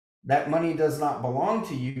that money does not belong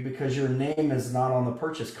to you because your name is not on the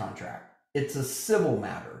purchase contract. It's a civil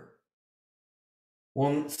matter.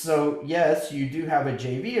 Well, so yes, you do have a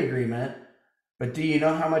JV agreement, but do you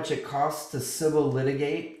know how much it costs to civil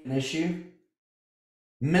litigate an issue?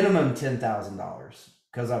 Minimum $10,000,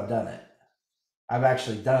 because I've done it. I've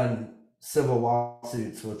actually done civil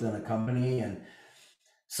lawsuits within a company. And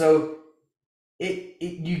so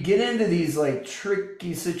you get into these like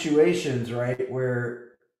tricky situations, right?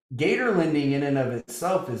 Where gator lending in and of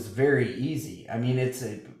itself is very easy. I mean, it's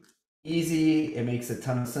easy. It makes a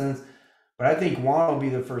ton of sense. But I think Juan will be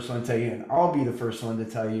the first one to tell you, and I'll be the first one to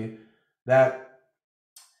tell you that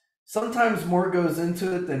sometimes more goes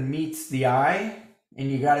into it than meets the eye. And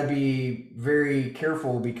you got to be very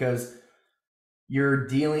careful because you're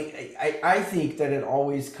dealing. I think that it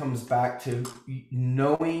always comes back to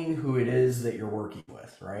knowing who it is that you're working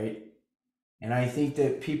with, right? And I think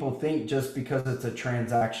that people think just because it's a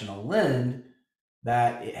transactional lend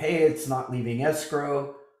that, hey, it's not leaving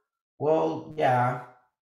escrow. Well, yeah.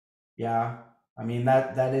 I mean,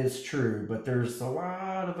 that is true, but there's a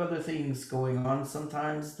lot of other things going on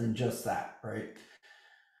sometimes than just that, right?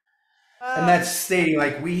 And that's stating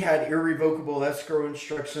like we had irrevocable escrow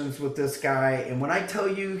instructions with this guy. And when I tell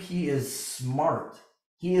you he is smart,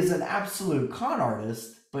 he is an absolute con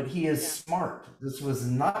artist, but he is smart. This was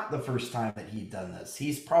not the first time that he'd done this.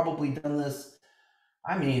 He's probably done this,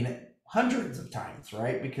 I mean, hundreds of times,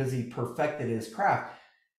 right? Because he perfected his craft.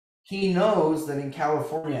 He knows that in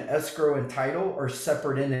California, escrow and title are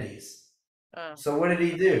separate entities. So what did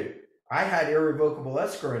he do? I had irrevocable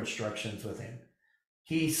escrow instructions with him.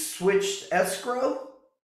 He switched escrow,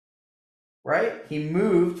 right? He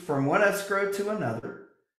moved from one escrow to another.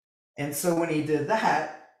 And so when he did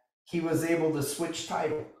that, he was able to switch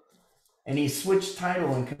title. And he switched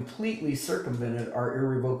title and completely circumvented our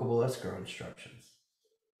irrevocable escrow instructions.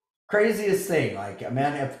 Craziest thing. Like,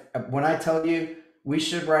 man, when I tell you, we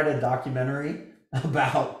should write a documentary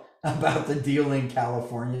about the deal in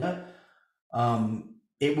California.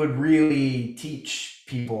 It would really teach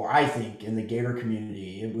people, I think, in the gator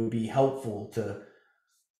community. It would be helpful to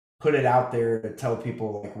put it out there to tell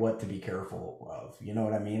people like what to be careful of. You know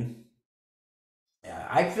what I mean? Yeah,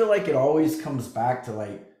 I feel like it always comes back to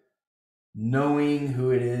like knowing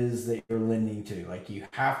who it is that you're lending to. Like you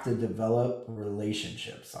have to develop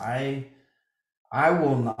relationships. I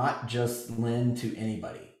will not just lend to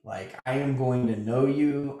anybody. Like I am going to know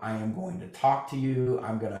you. I am going to talk to you.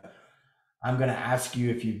 I'm going to ask you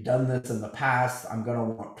if you've done this in the past. I'm going to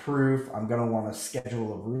want proof. I'm going to want a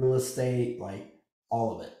schedule of real estate, like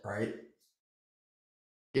all of it, right?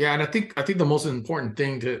 Yeah, and I think the most important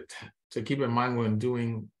thing to keep in mind when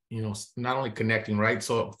doing, not only connecting, right?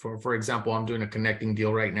 So for example, I'm doing a connecting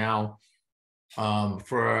deal right now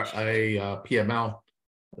for a PML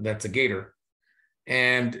that's a gator.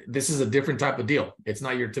 And this is a different type of deal. It's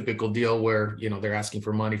not your typical deal where, they're asking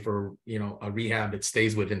for money for, a rehab that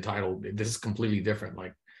stays within title. This is completely different.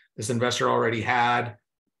 Like this investor already had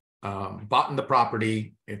bought in the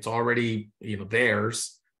property. It's already,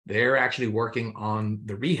 theirs. They're actually working on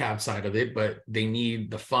the rehab side of it, but they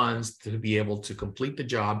need the funds to be able to complete the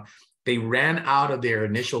job. They ran out of their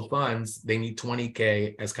initial funds. They need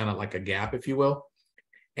 $20K as kind of like a gap, if you will.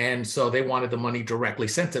 And so they wanted the money directly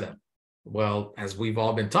sent to them. Well, as we've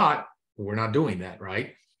all been taught, we're not doing that,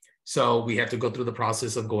 right? So we had to go through the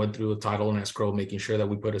process of going through a title and escrow, making sure that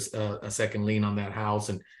we put a second lien on that house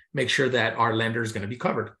and make sure that our lender is going to be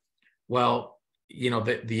covered. Well,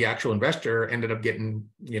 the actual investor ended up getting,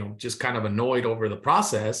 just kind of annoyed over the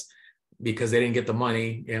process because they didn't get the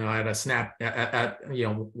money, at a snap,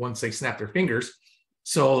 once they snapped their fingers.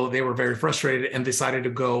 So they were very frustrated and decided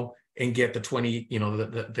to go and get the 20,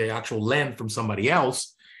 the actual lend from somebody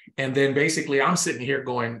else. And then basically I'm sitting here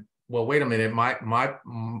going, well, wait a minute,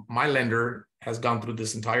 my lender has gone through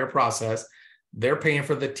this entire process. They're paying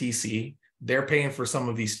for the TC. They're paying for some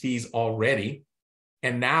of these fees already.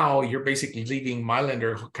 And now you're basically leaving my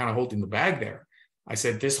lender kind of holding the bag there. I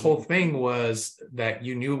said, this whole thing was that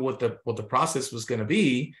you knew what the process was going to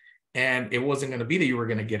be, and it wasn't going to be that you were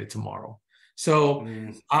going to get it tomorrow. So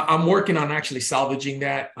I'm working on actually salvaging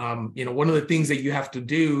that. One of the things that you have to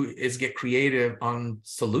do is get creative on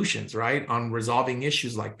solutions, right? On resolving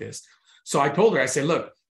issues like this. So I told her, I said,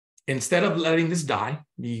 look, instead of letting this die,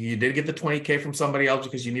 you did get the 20K from somebody else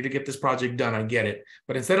because you need to get this project done. I get it.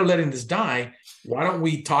 But instead of letting this die, why don't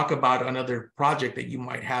we talk about another project that you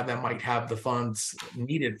might have that might have the funds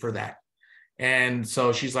needed for that? And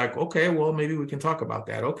so she's like, okay, well, maybe we can talk about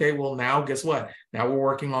that. Okay, well, now guess what? Now we're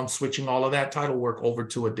working on switching all of that title work over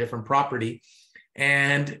to a different property.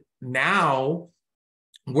 And now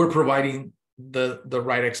we're providing the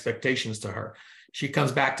right expectations to her. She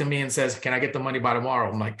comes back to me and says, can I get the money by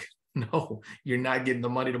tomorrow? I'm like, no, you're not getting the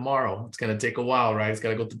money tomorrow. It's going to take a while, right? It's got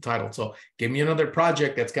to go through title. So give me another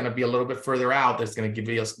project that's going to be a little bit further out. That's going to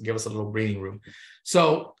give us a little breathing room.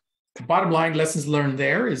 So bottom line lessons learned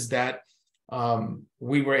there is that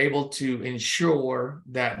we were able to ensure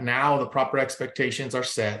that now the proper expectations are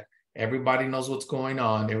set. Everybody knows what's going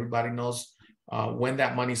on. Everybody knows when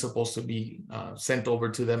that money is supposed to be sent over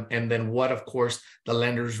to them, and then what, of course, the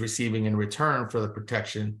lender is receiving in return for the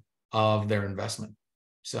protection of their investment.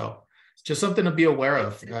 So it's just something to be aware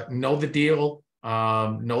of. Know the deal,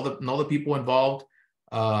 know the people involved.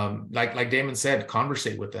 Like Damon said,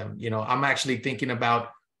 conversate with them. I'm actually thinking about.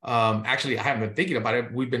 Actually, I haven't been thinking about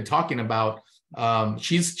it. We've been talking about.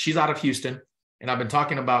 She's out of Houston. And I've been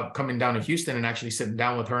talking about coming down to Houston and actually sitting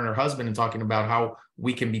down with her and her husband and talking about how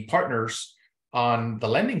we can be partners on the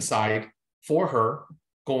lending side for her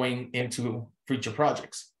going into future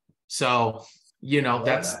projects. So,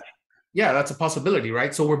 that's a possibility,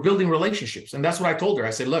 right? So we're building relationships. And that's what I told her. I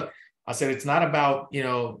said, look, it's not about,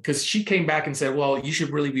 because she came back and said, well, you should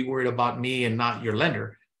really be worried about me and not your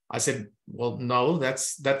lender. I said, well, no,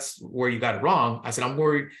 that's where you got it wrong. I said, I'm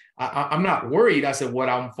worried. I'm not worried. I said, what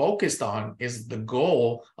I'm focused on is the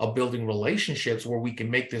goal of building relationships where we can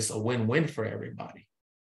make this a win-win for everybody,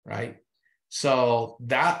 right? So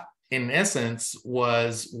that, in essence,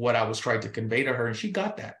 was what I was trying to convey to her, and she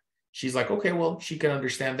got that. She's like, okay, well, she can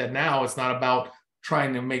understand that now. It's not about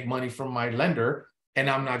trying to make money from my lender, and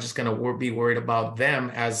I'm not just going to be worried about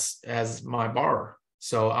them as my borrower.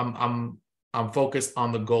 So I'm focused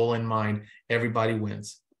on the goal in mind. Everybody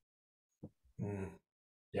wins.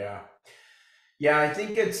 Yeah. I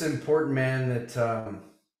think it's important, man, that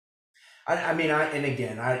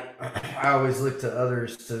I always look to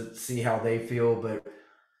others to see how they feel, but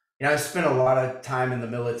I spent a lot of time in the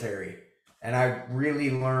military, and I really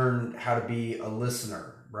learned how to be a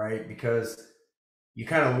listener, right? Because you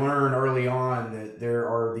kind of learn early on that there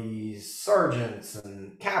are these sergeants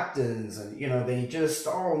and captains, and they just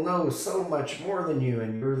all know so much more than you,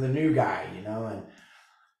 and you're the new guy, and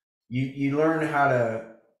you learn how to,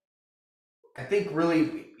 I think,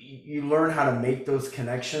 really you learn how to make those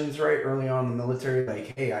connections right early on in the military.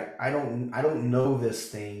 Like, hey, I don't know this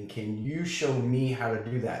thing. Can you show me how to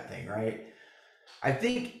do that thing, right? I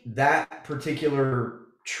think that particular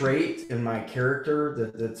trait in my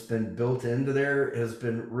character that's been built into there has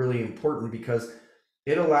been really important because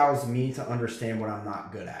it allows me to understand what I'm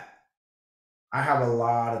not good at. I have a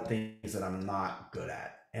lot of things that I'm not good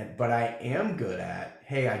at, but I am good at,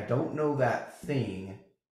 hey, I don't know that thing,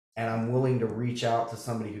 and I'm willing to reach out to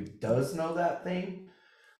somebody who does know that thing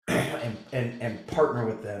and partner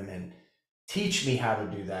with them and teach me how to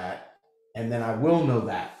do that, and then I will know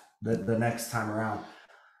that the next time around.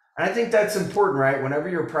 And I think that's important, right? Whenever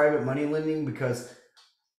you're private money lending, because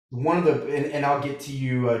one of the, and I'll get to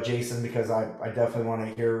you, Jason, because I definitely want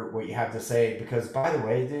to hear what you have to say, because by the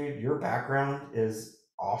way, dude, your background is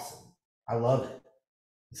awesome. I love it.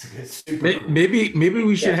 It's super cool. Maybe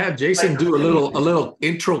we should have Jason do a little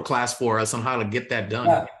intro class for us on how to get that done.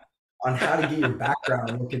 Yeah, on how to get your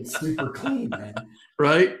background looking super clean, man.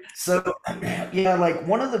 Right. So, like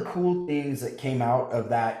one of the cool things that came out of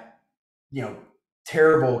that,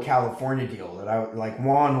 terrible California deal that I like.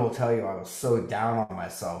 Juan will tell you I was so down on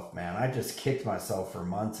myself, man. I just kicked myself for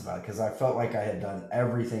months about it because I felt like I had done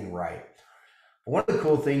everything right. But one of the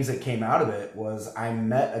cool things that came out of it was I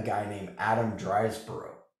met a guy named Adam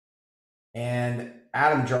Drysborough. And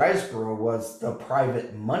Adam Drysborough was the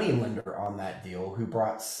private money lender on that deal who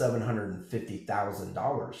brought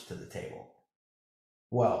 $750,000 to the table.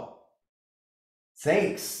 Well,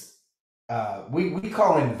 thanks. We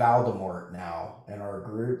call him Valdemort now in our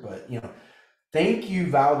group, but thank you,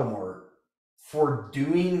 Valdemort, for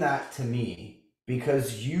doing that to me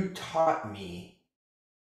because you taught me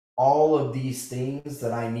all of these things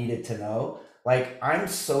that I needed to know. Like, I'm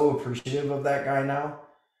so appreciative of that guy now,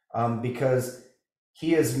 because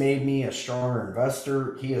he has made me a stronger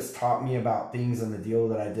investor. He has taught me about things in the deal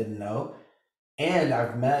that I didn't know. And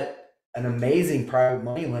I've met an amazing private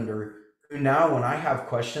money lender who now, when I have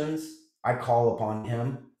questions, I call upon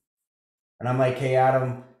him and I'm like, hey,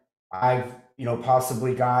 Adam, I've,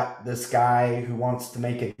 possibly got this guy who wants to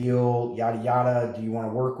make a deal, yada, yada. Do you want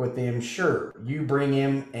to work with him? Sure. You bring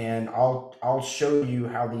him and I'll show you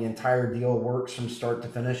how the entire deal works from start to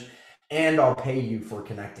finish. And I'll pay you for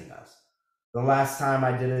connecting us. The last time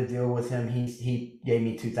I did a deal with him, he gave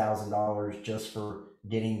me $2,000 just for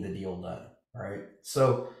getting the deal done. Right.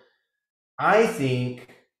 So I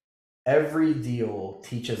think every deal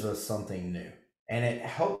teaches us something new, and it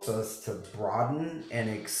helps us to broaden and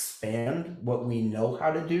expand what we know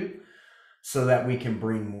how to do so that we can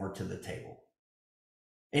bring more to the table.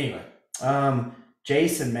 Anyway,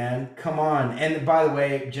 Jason, man, come on. And by the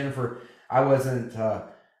way, Jennifer, I wasn't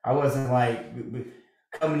like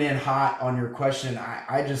coming in hot on your question.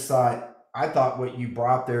 I thought what you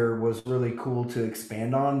brought there was really cool to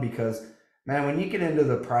expand on because, man, when you get into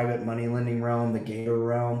the private money lending realm, the Gator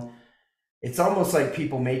realm, it's almost like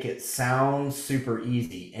people make it sound super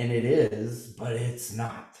easy, and it is, but it's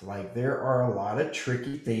not. Like, there are a lot of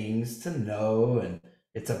tricky things to know, and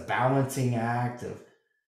it's a balancing act of,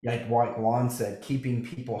 like Juan said, keeping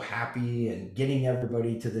people happy and getting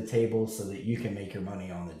everybody to the table so that you can make your money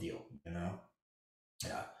on the deal,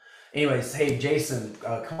 Yeah. Anyways, hey, Jason,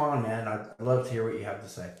 come on, man. I'd love to hear what you have to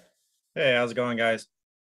say. Hey, how's it going, guys?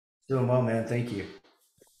 Doing well, man. Thank you.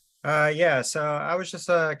 Yeah, so I was just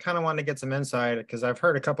kind of wanting to get some insight because I've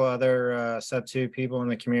heard a couple other Sub 2 people in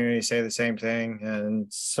the community say the same thing,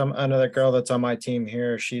 and another girl that's on my team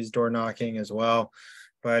here, she's door knocking as well.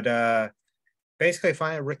 But basically,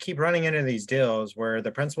 keep running into these deals where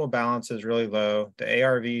the principal balance is really low, the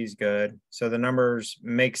ARV is good, so the numbers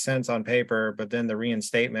make sense on paper, but then the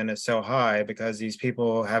reinstatement is so high because these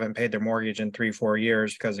people haven't paid their mortgage in 3-4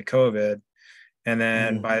 years because of COVID. And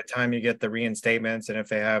then by the time you get the reinstatements, and if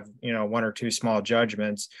they have, 1 or 2 small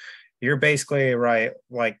judgments, you're basically right.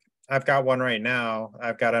 Like, I've got one right now,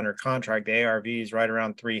 I've got under contract, the ARV is right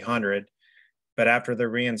around 300. But after the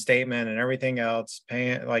reinstatement and everything else,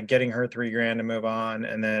 paying, like getting her $3,000 to move on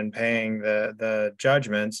and then paying the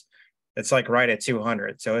judgments, it's like right at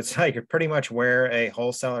 200. So it's like pretty much where a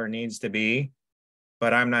wholesaler needs to be,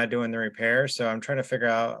 but I'm not doing the repair. So I'm trying to figure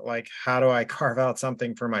out, like, how do I carve out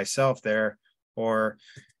something for myself there? Or,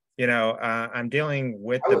 I'm dealing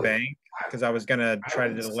with the bank because I was going to try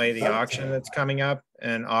to delay the auction that's coming up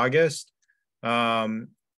in August.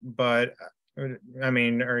 But I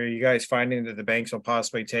mean, are you guys finding that the banks will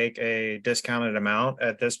possibly take a discounted amount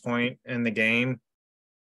at this point in the game?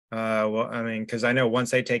 Well, I mean, because I know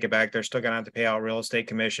once they take it back, they're still going to have to pay out real estate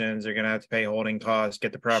commissions. They're going to have to pay holding costs,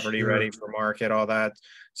 get the property ready for market, all that.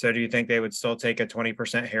 So do you think they would still take a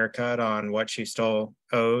 20% haircut on what she still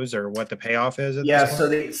owes or what the payoff is? So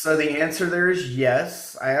the answer there is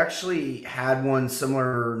yes. I actually had one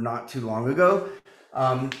similar not too long ago.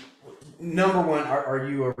 Number one, are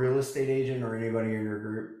you a real estate agent or anybody in your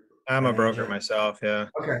group? I'm a broker myself. Yeah.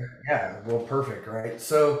 Okay. Yeah. Well, perfect. Right.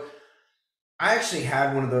 So I actually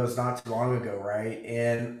had one of those not too long ago. Right.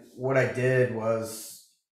 And what I did was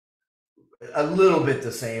a little bit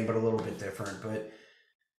the same, but a little bit different. But,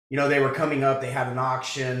 they were coming up, they had an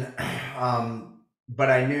auction.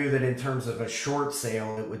 But I knew that in terms of a short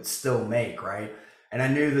sale, it would still make, right? And I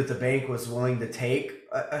knew that the bank was willing to take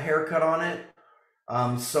a haircut on it.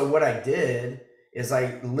 So what I did is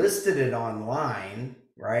I listed it online,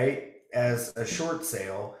 right, as a short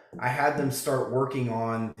sale. I had them start working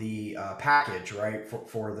on the package, right,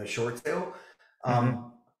 for the short sale.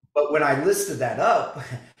 But when I listed that up,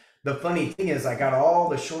 the funny thing is I got all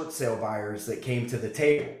the short sale buyers that came to the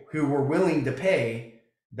table who were willing to pay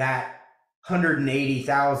that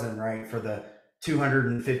 $180,000, right, for the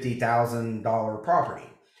 $250,000 property.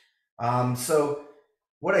 So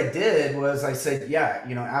what I did was I said, yeah,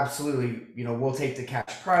 absolutely, we'll take the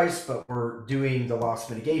cash price, but we're doing the loss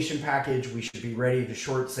mitigation package. We should be ready to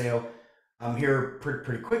short sale here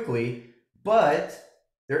pretty quickly. But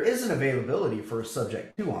there is an availability for a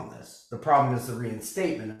subject to on this. The problem is the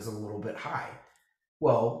reinstatement is a little bit high.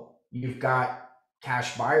 Well, you've got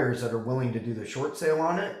cash buyers that are willing to do the short sale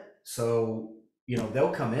on it. So,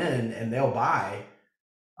 they'll come in and they'll buy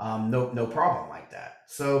no problem like that.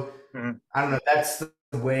 So I don't know. That's the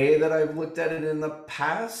way that I've looked at it in the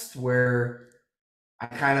past, where I'm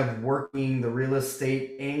kind of working the real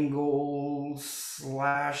estate angle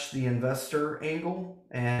slash the investor angle.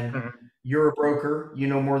 And you're a broker,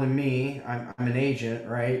 more than me. I'm an agent,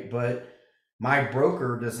 right? But my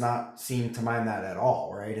broker does not seem to mind that at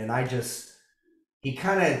all, right? And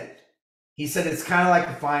he said it's kind of like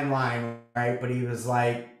a fine line, right? But he was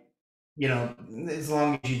like, as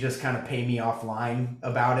long as you just kind of pay me offline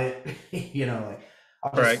about it, like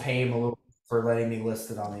I'll just pay him a little for letting me list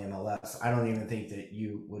it on the MLS. I don't even think that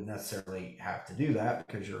you would necessarily have to do that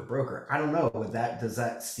because you're a broker. I don't know. Does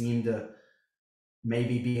that seem to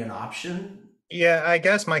maybe be an option? Yeah, I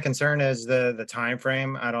guess my concern is the time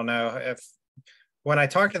frame. I don't know if when I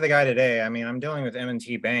talked to the guy today, I mean, I'm dealing with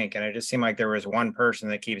M&T Bank, and it just seemed like there was one person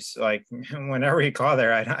that keeps like, whenever you call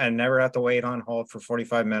there, I never have to wait on hold for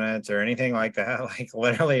 45 minutes or anything like that. Like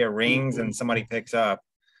literally it rings and somebody picks up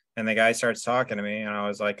and the guy starts talking to me. And I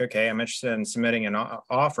was like, okay, I'm interested in submitting an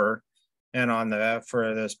offer and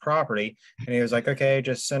for this property. And he was like, okay,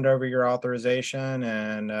 just send over your authorization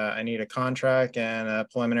and I need a contract and a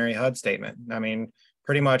preliminary HUD statement. I mean,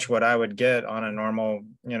 pretty much what I would get on a normal,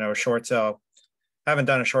 short sale. I haven't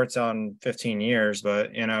done a short sale in 15 years,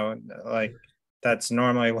 but like that's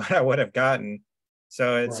normally what I would have gotten.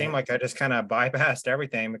 So it seemed like I just kind of bypassed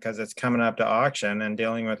everything because it's coming up to auction and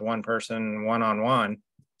dealing with one person one-on-one.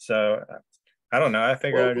 So I don't know. I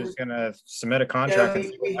figured I was just gonna submit a contract. I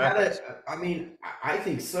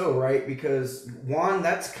think so, right? Because one,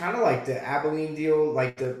 that's kind of like the Abilene deal,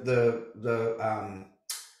 like the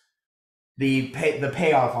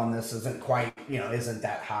payoff on this isn't quite, isn't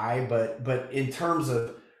that high, but in terms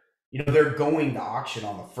of, they're going to auction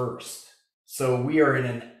on the 1st. So we are in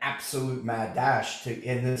an absolute mad dash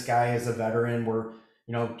and this guy is a veteran. We're,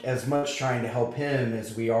 as much trying to help him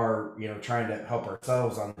as we are, trying to help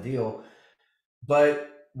ourselves on the deal.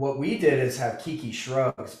 But what we did is have Kiki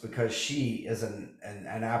shrugs because she is an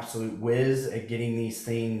absolute whiz at getting these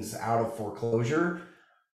things out of foreclosure.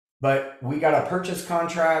 But we got a purchase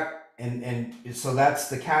contract. And so that's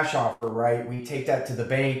the cash offer, right? We take that to the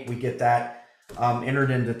bank, we get that entered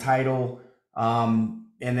into title, and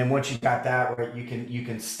then once you got that, right, you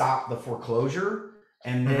can stop the foreclosure,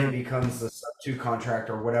 and then it becomes the sub-2 contract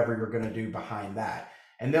or whatever you're going to do behind that,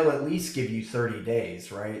 and they'll at least give you 30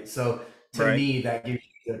 days, right? So to me, that gives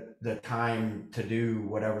you the time to do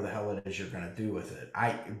whatever the hell it is you're going to do with it.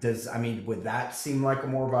 Would that seem like a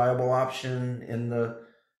more viable option in the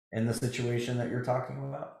situation that you're talking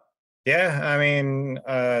about? Yeah, I mean,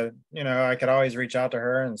 I could always reach out to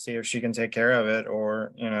her and see if she can take care of it,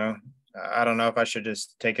 or, I don't know if I should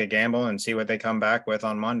just take a gamble and see what they come back with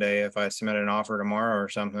on Monday if I submit an offer tomorrow or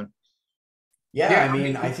something. Yeah,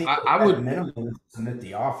 I think I would minimum submit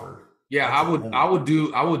the offer. Yeah, I would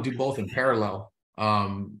do both in parallel.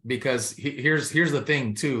 Because here's the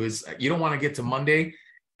thing too, is you don't want to get to Monday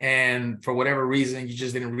and for whatever reason you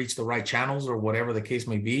just didn't reach the right channels or whatever the case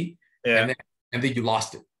may be. Yeah. And then you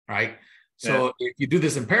lost it. Right. So if you do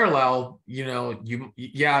this in parallel, I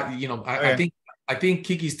think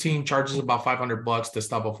Kiki's team charges about $500 to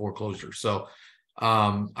stop a foreclosure. So,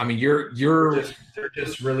 they're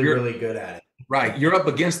just really good at it. Right. You're up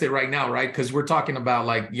against it right now. Right. Because we're talking about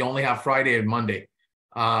like, you only have Friday and Monday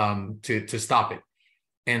to stop it.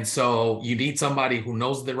 And so you need somebody who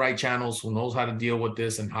knows the right channels, who knows how to deal with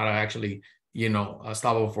this and how to actually,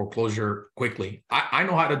 stop a foreclosure quickly. I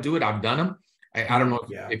know how to do it. I've done them. I don't know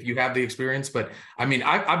if you have the experience, but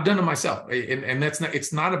I've done it myself, and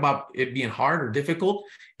it's not about it being hard or difficult.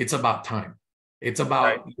 It's about time. It's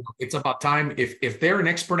about time. If they're an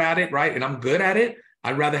expert at it, right, and I'm good at it,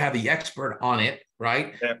 I'd rather have the expert on it,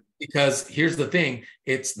 right? Yeah. Because here's the thing: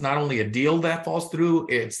 it's not only a deal that falls through;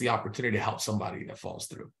 it's the opportunity to help somebody that falls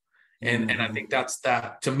through. And I think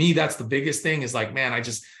to me, that's the biggest thing. Is like, man,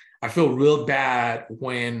 I feel real bad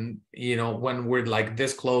when we're like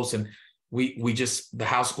this close and the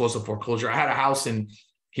house goes to foreclosure. I had a house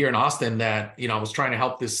here in Austin that, I was trying to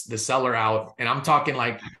help the seller out. And I'm talking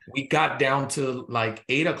like we got down to like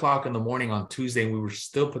 8 o'clock in the morning on Tuesday and we were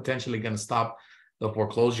still potentially going to stop the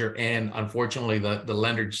foreclosure. And unfortunately, the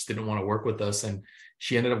lender just didn't want to work with us and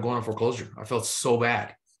she ended up going to foreclosure. I felt so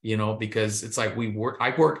bad. because it's like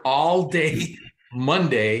I worked all day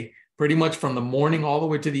Monday, pretty much from the morning all the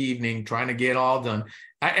way to the evening, trying to get all done.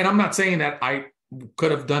 And I'm not saying that I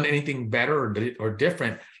could have done anything better or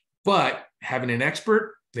different, but having an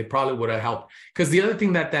expert, they probably would have helped. Because the other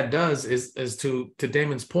thing that does is to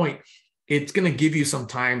Damon's point, it's going to give you some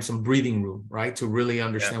time, some breathing room, right, to really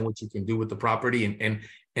understand what you can do with the property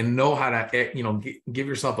and know how to, give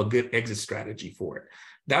yourself a good exit strategy for it.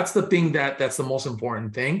 That's the thing that's the most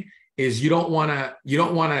important thing. Is you don't want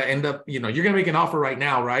to end up, you're going to make an offer right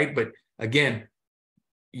now, right? But again,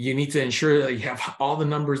 you need to ensure that you have all the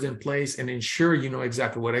numbers in place and ensure you know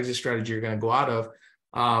exactly what exit strategy you're going to go out of,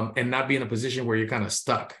 and not be in a position where you're kind of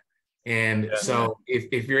stuck. And so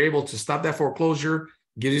if you're able to stop that foreclosure,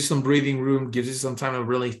 gives you some breathing room, gives you some time to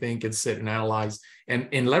really think and sit and analyze and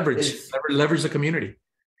leverage the community.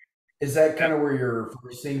 Is that kind of where you're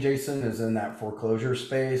focusing, Jason? Is in that foreclosure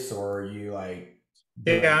space, or are you like?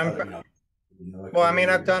 Well, I mean,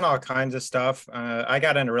 I've done all kinds of stuff. I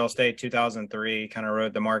got into real estate 2003, kind of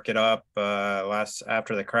rode the market up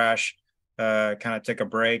after the crash. Kind of took a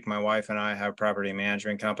break. My wife and I have a property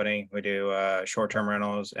management company. We do short-term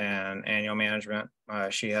rentals and annual management.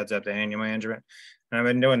 She heads up the annual management. And I've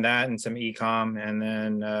been doing that and some e-com. And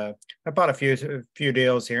then I bought a few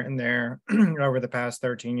deals here and there over the past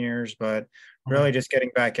 13 years, but really just getting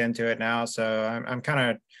back into it now. So I'm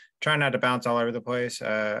kind of trying not to bounce all over the place.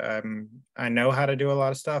 I know how to do a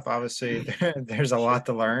lot of stuff. Obviously, there's a lot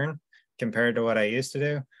to learn compared to what I used to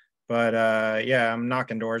do. But I'm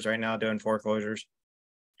knocking doors right now doing foreclosures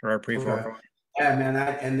or pre-foreclosure. Yeah, man.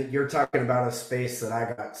 And you're talking about a space that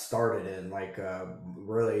I got started in. Like,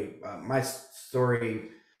 really, my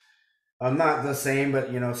story, not the same, but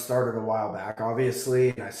started a while back,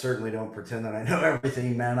 obviously. And I certainly don't pretend that I know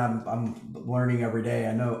everything, man. I'm learning every day.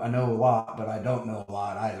 I know a lot, but I don't know a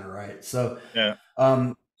lot either, right? So,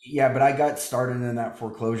 but I got started in that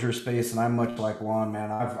foreclosure space, and I'm much like Juan, man.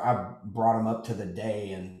 I've brought them up to the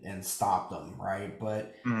day and stopped them, right?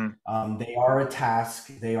 But they are a task.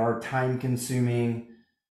 They are time consuming.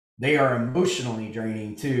 They are emotionally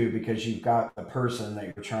draining too, because you've got the person that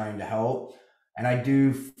you're trying to help. And I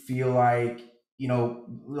do feel like,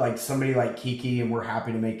 like somebody like Kiki, and we're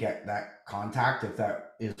happy to make that contact if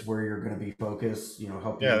that is where you're going to be focused,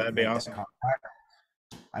 helping. Yeah, that'd be awesome.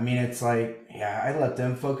 I mean, it's like, I let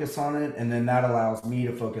them focus on it. And then that allows me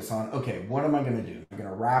to focus on, okay, what am I going to do? Am I going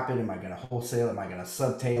to wrap it? Am I going to wholesale it? Am I going to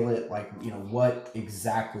subtail it? Like, what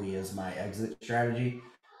exactly is my exit strategy?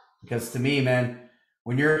 Because to me, man,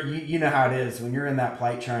 when you're, you know how it is, when you're in that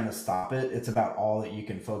plight trying to stop it, it's about all that you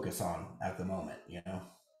can focus on at the moment,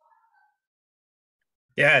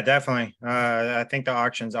 Yeah, definitely. I think the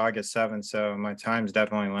auction's August 7th, so my time's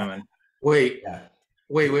definitely limited. Wait.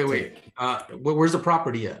 Where's the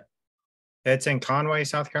property at? It's in Conway,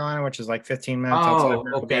 South Carolina, which is like 15 minutes outside of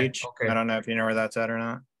Myrtle Beach. Okay. I don't know if you know where that's at or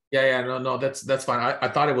not. Yeah, no, that's fine. I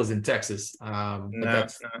thought it was in Texas. No,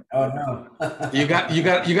 no. you got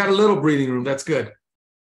a little breathing room. That's good.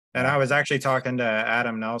 And I was actually talking to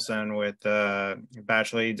Adam Nelson with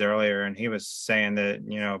Batch Leads earlier, and he was saying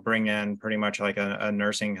that, bring in pretty much like a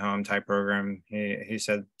nursing home type program. He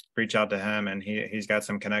said, reach out to him, and he's got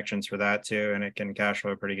some connections for that too, and it can cash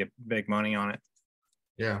flow pretty big money on it.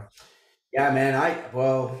 Yeah, man.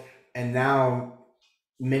 And now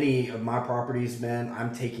many of my properties, man,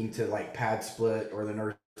 I'm taking to like pad split or the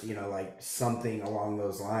nurse, like something along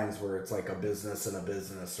those lines where it's like a business and a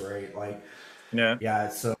business, right? Like, yeah.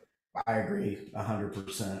 So I agree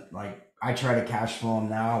 100%. Like, I try to cash flow them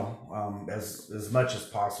now as much as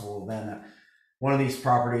possible. Then one of these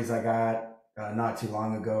properties I got not too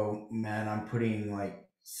long ago, man, I'm putting like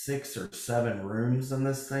 6 or 7 rooms in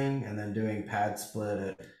this thing, and then doing pad split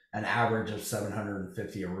at an average of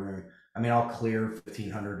 $750 a room. I mean, I'll clear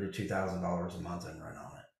 $1,500 to $2,000 a month and run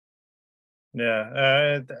on it.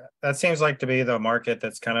 Yeah, that seems like to be the market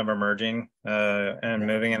that's kind of emerging and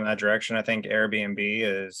moving in that direction. I think Airbnb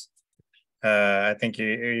is. I think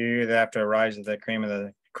you either have to rise to the cream of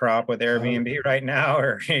the crop with Airbnb right now,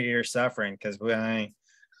 or you're suffering, because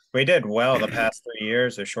we did well the past 3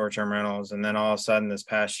 years of short-term rentals, and then all of a sudden this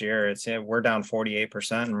past year we're down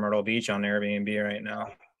 48% in Myrtle Beach on Airbnb right now.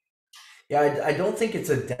 Yeah, I don't think it's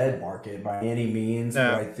a dead market by any means,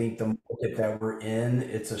 but I think the market that we're in,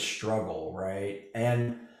 it's a struggle, right?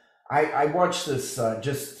 And I watched this,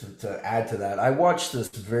 just to add to that, I watched this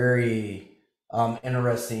very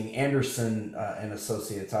interesting Anderson and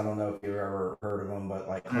Associates. I don't know if you've ever heard of them, but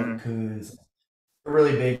like Clint Coons,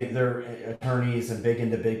 really big. They're attorneys and big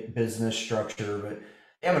into big business structure, but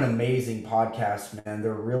they have an amazing podcast, man.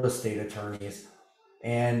 They're real estate attorneys,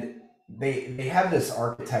 and they had this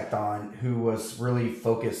architect on who was really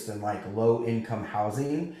focused in like low income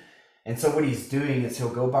housing. And so what he's doing is he'll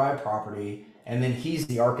go buy a property and then he's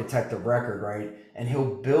the architect of record, right? And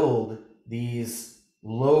he'll build these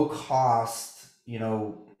low cost, you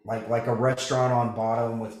know, like a restaurant on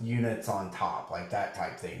bottom with units on top, like that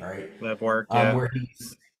type thing, right? Live work. Yeah.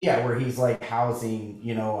 Where he's like housing,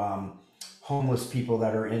 you know, homeless people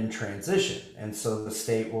that are in transition. And so the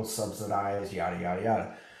state will subsidize, yada, yada,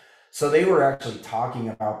 yada. So they were actually talking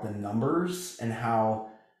about the numbers and how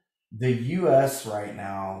the US right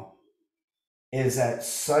now is at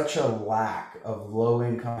such a lack of low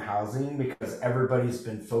income housing because everybody's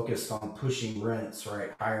been focused on pushing rents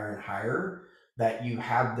right higher and higher, that you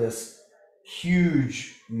have this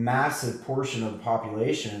huge, massive portion of the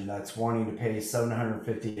population that's wanting to pay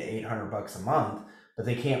 750 to 800 bucks a month, but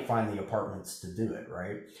they can't find the apartments to do it,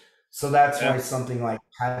 right? So that's why something like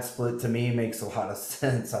Pad Split to me makes a lot of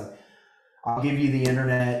sense. I'll give you the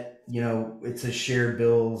internet, you know, it's a shared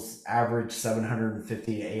bills, average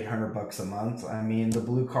 750 to 800 bucks a month. I mean, the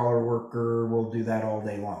blue collar worker will do that all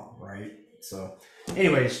day long, right? So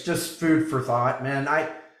anyways, just food for thought, man.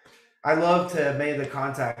 I love to have made the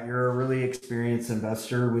contact. You're a really experienced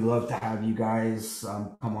investor. We love to have you guys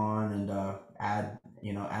come on and add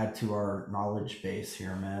to our knowledge base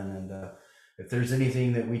here, man. And if there's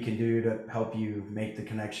anything that we can do to help you make the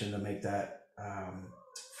connection to make that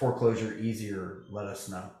foreclosure easier, let us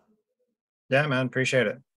know. Yeah, man, appreciate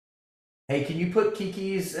it. Hey, can you put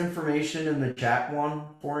Kiki's information in the chat one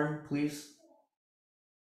for him, please?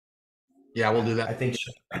 Yeah, we'll do that. I think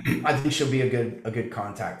she'll be a good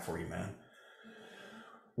contact for you, man.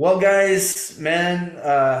 Well, guys, man,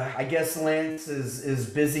 I guess Lance is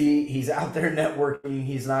busy. He's out there networking.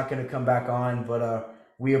 He's not going to come back on, but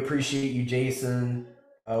we appreciate you, Jason.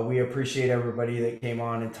 We appreciate everybody that came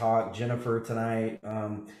on and talked. Jennifer tonight.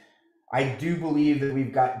 I do believe that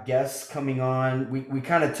we've got guests coming on. We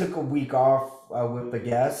kind of took a week off with the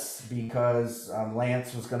guests because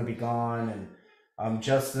Lance was going to be gone and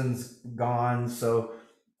Justin's gone. So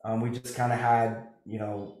we just kind of had, you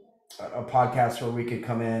know, a podcast where we could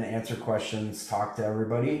come in, answer questions, talk to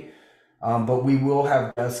everybody. But we will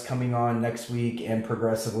have guests coming on next week and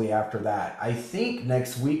progressively after that. I think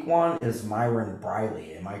next week one is Myron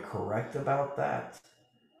Briley. Am I correct about that?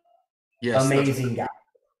 Yes. Amazing guy.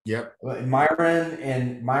 Yep. Myron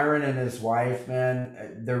and his wife,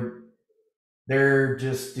 man, they're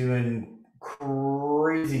just doing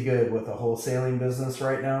crazy good with the wholesaling business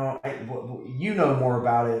right now. You know more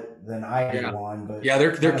about it than I do, Juan, but yeah,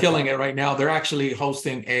 they're killing it right now. They're actually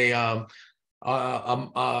hosting a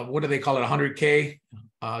what do they call it, 100K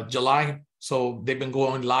July. So they've been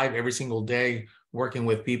going live every single day, working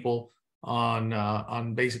with people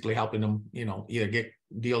on basically helping them, you know, either get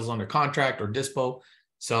deals under contract or dispo.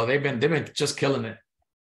 So they've been just killing it.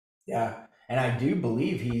 Yeah. And I do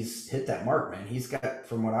believe he's hit that mark, man. He's got,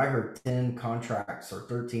 from what I heard, 10 contracts or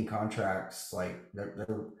 13 contracts. Like they're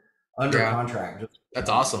under contract. That's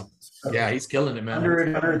awesome. So yeah, he's killing it, man.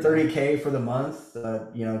 130K for the month,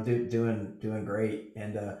 you know, doing great.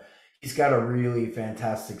 And he's got a really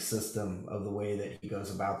fantastic system of the way that he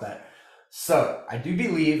goes about that. So I do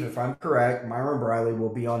believe, if I'm correct, Myron Briley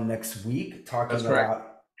will be on next week talking about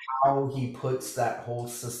how he puts that whole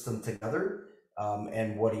system together.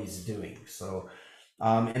 And what he's doing. So,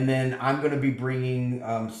 and then I'm going to be bringing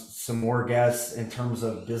some more guests in terms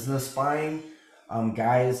of business buying.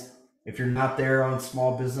 Guys, if you're not there on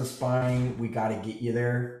small business buying, we got to get you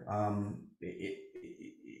there.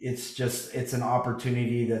 It's an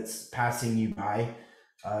opportunity that's passing you by.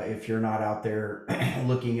 If you're not out there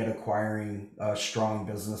looking at acquiring strong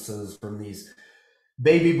businesses from these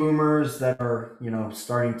baby boomers that are, you know,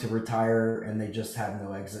 starting to retire and they just have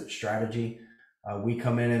no exit strategy. We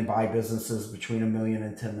come in and buy businesses between $1 million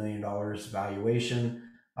and $10 million valuation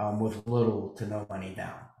with little to no money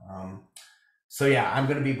down. So yeah, I'm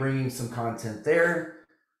going to be bringing some content there,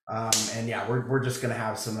 and yeah, we're just going to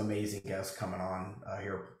have some amazing guests coming on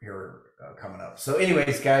here coming up. So,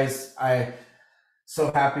 anyways, guys, I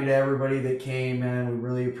so happy to everybody that came, and we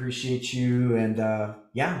really appreciate you. And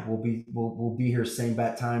yeah, we'll be here same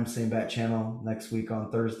bat time, same bat channel next week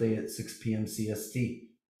on Thursday at 6 p.m. CST.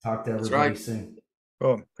 Talk to everybody soon.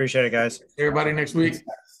 Cool. Appreciate it, guys. Everybody next week.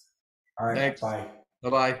 All right. Thanks. Bye.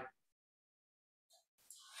 Bye-bye.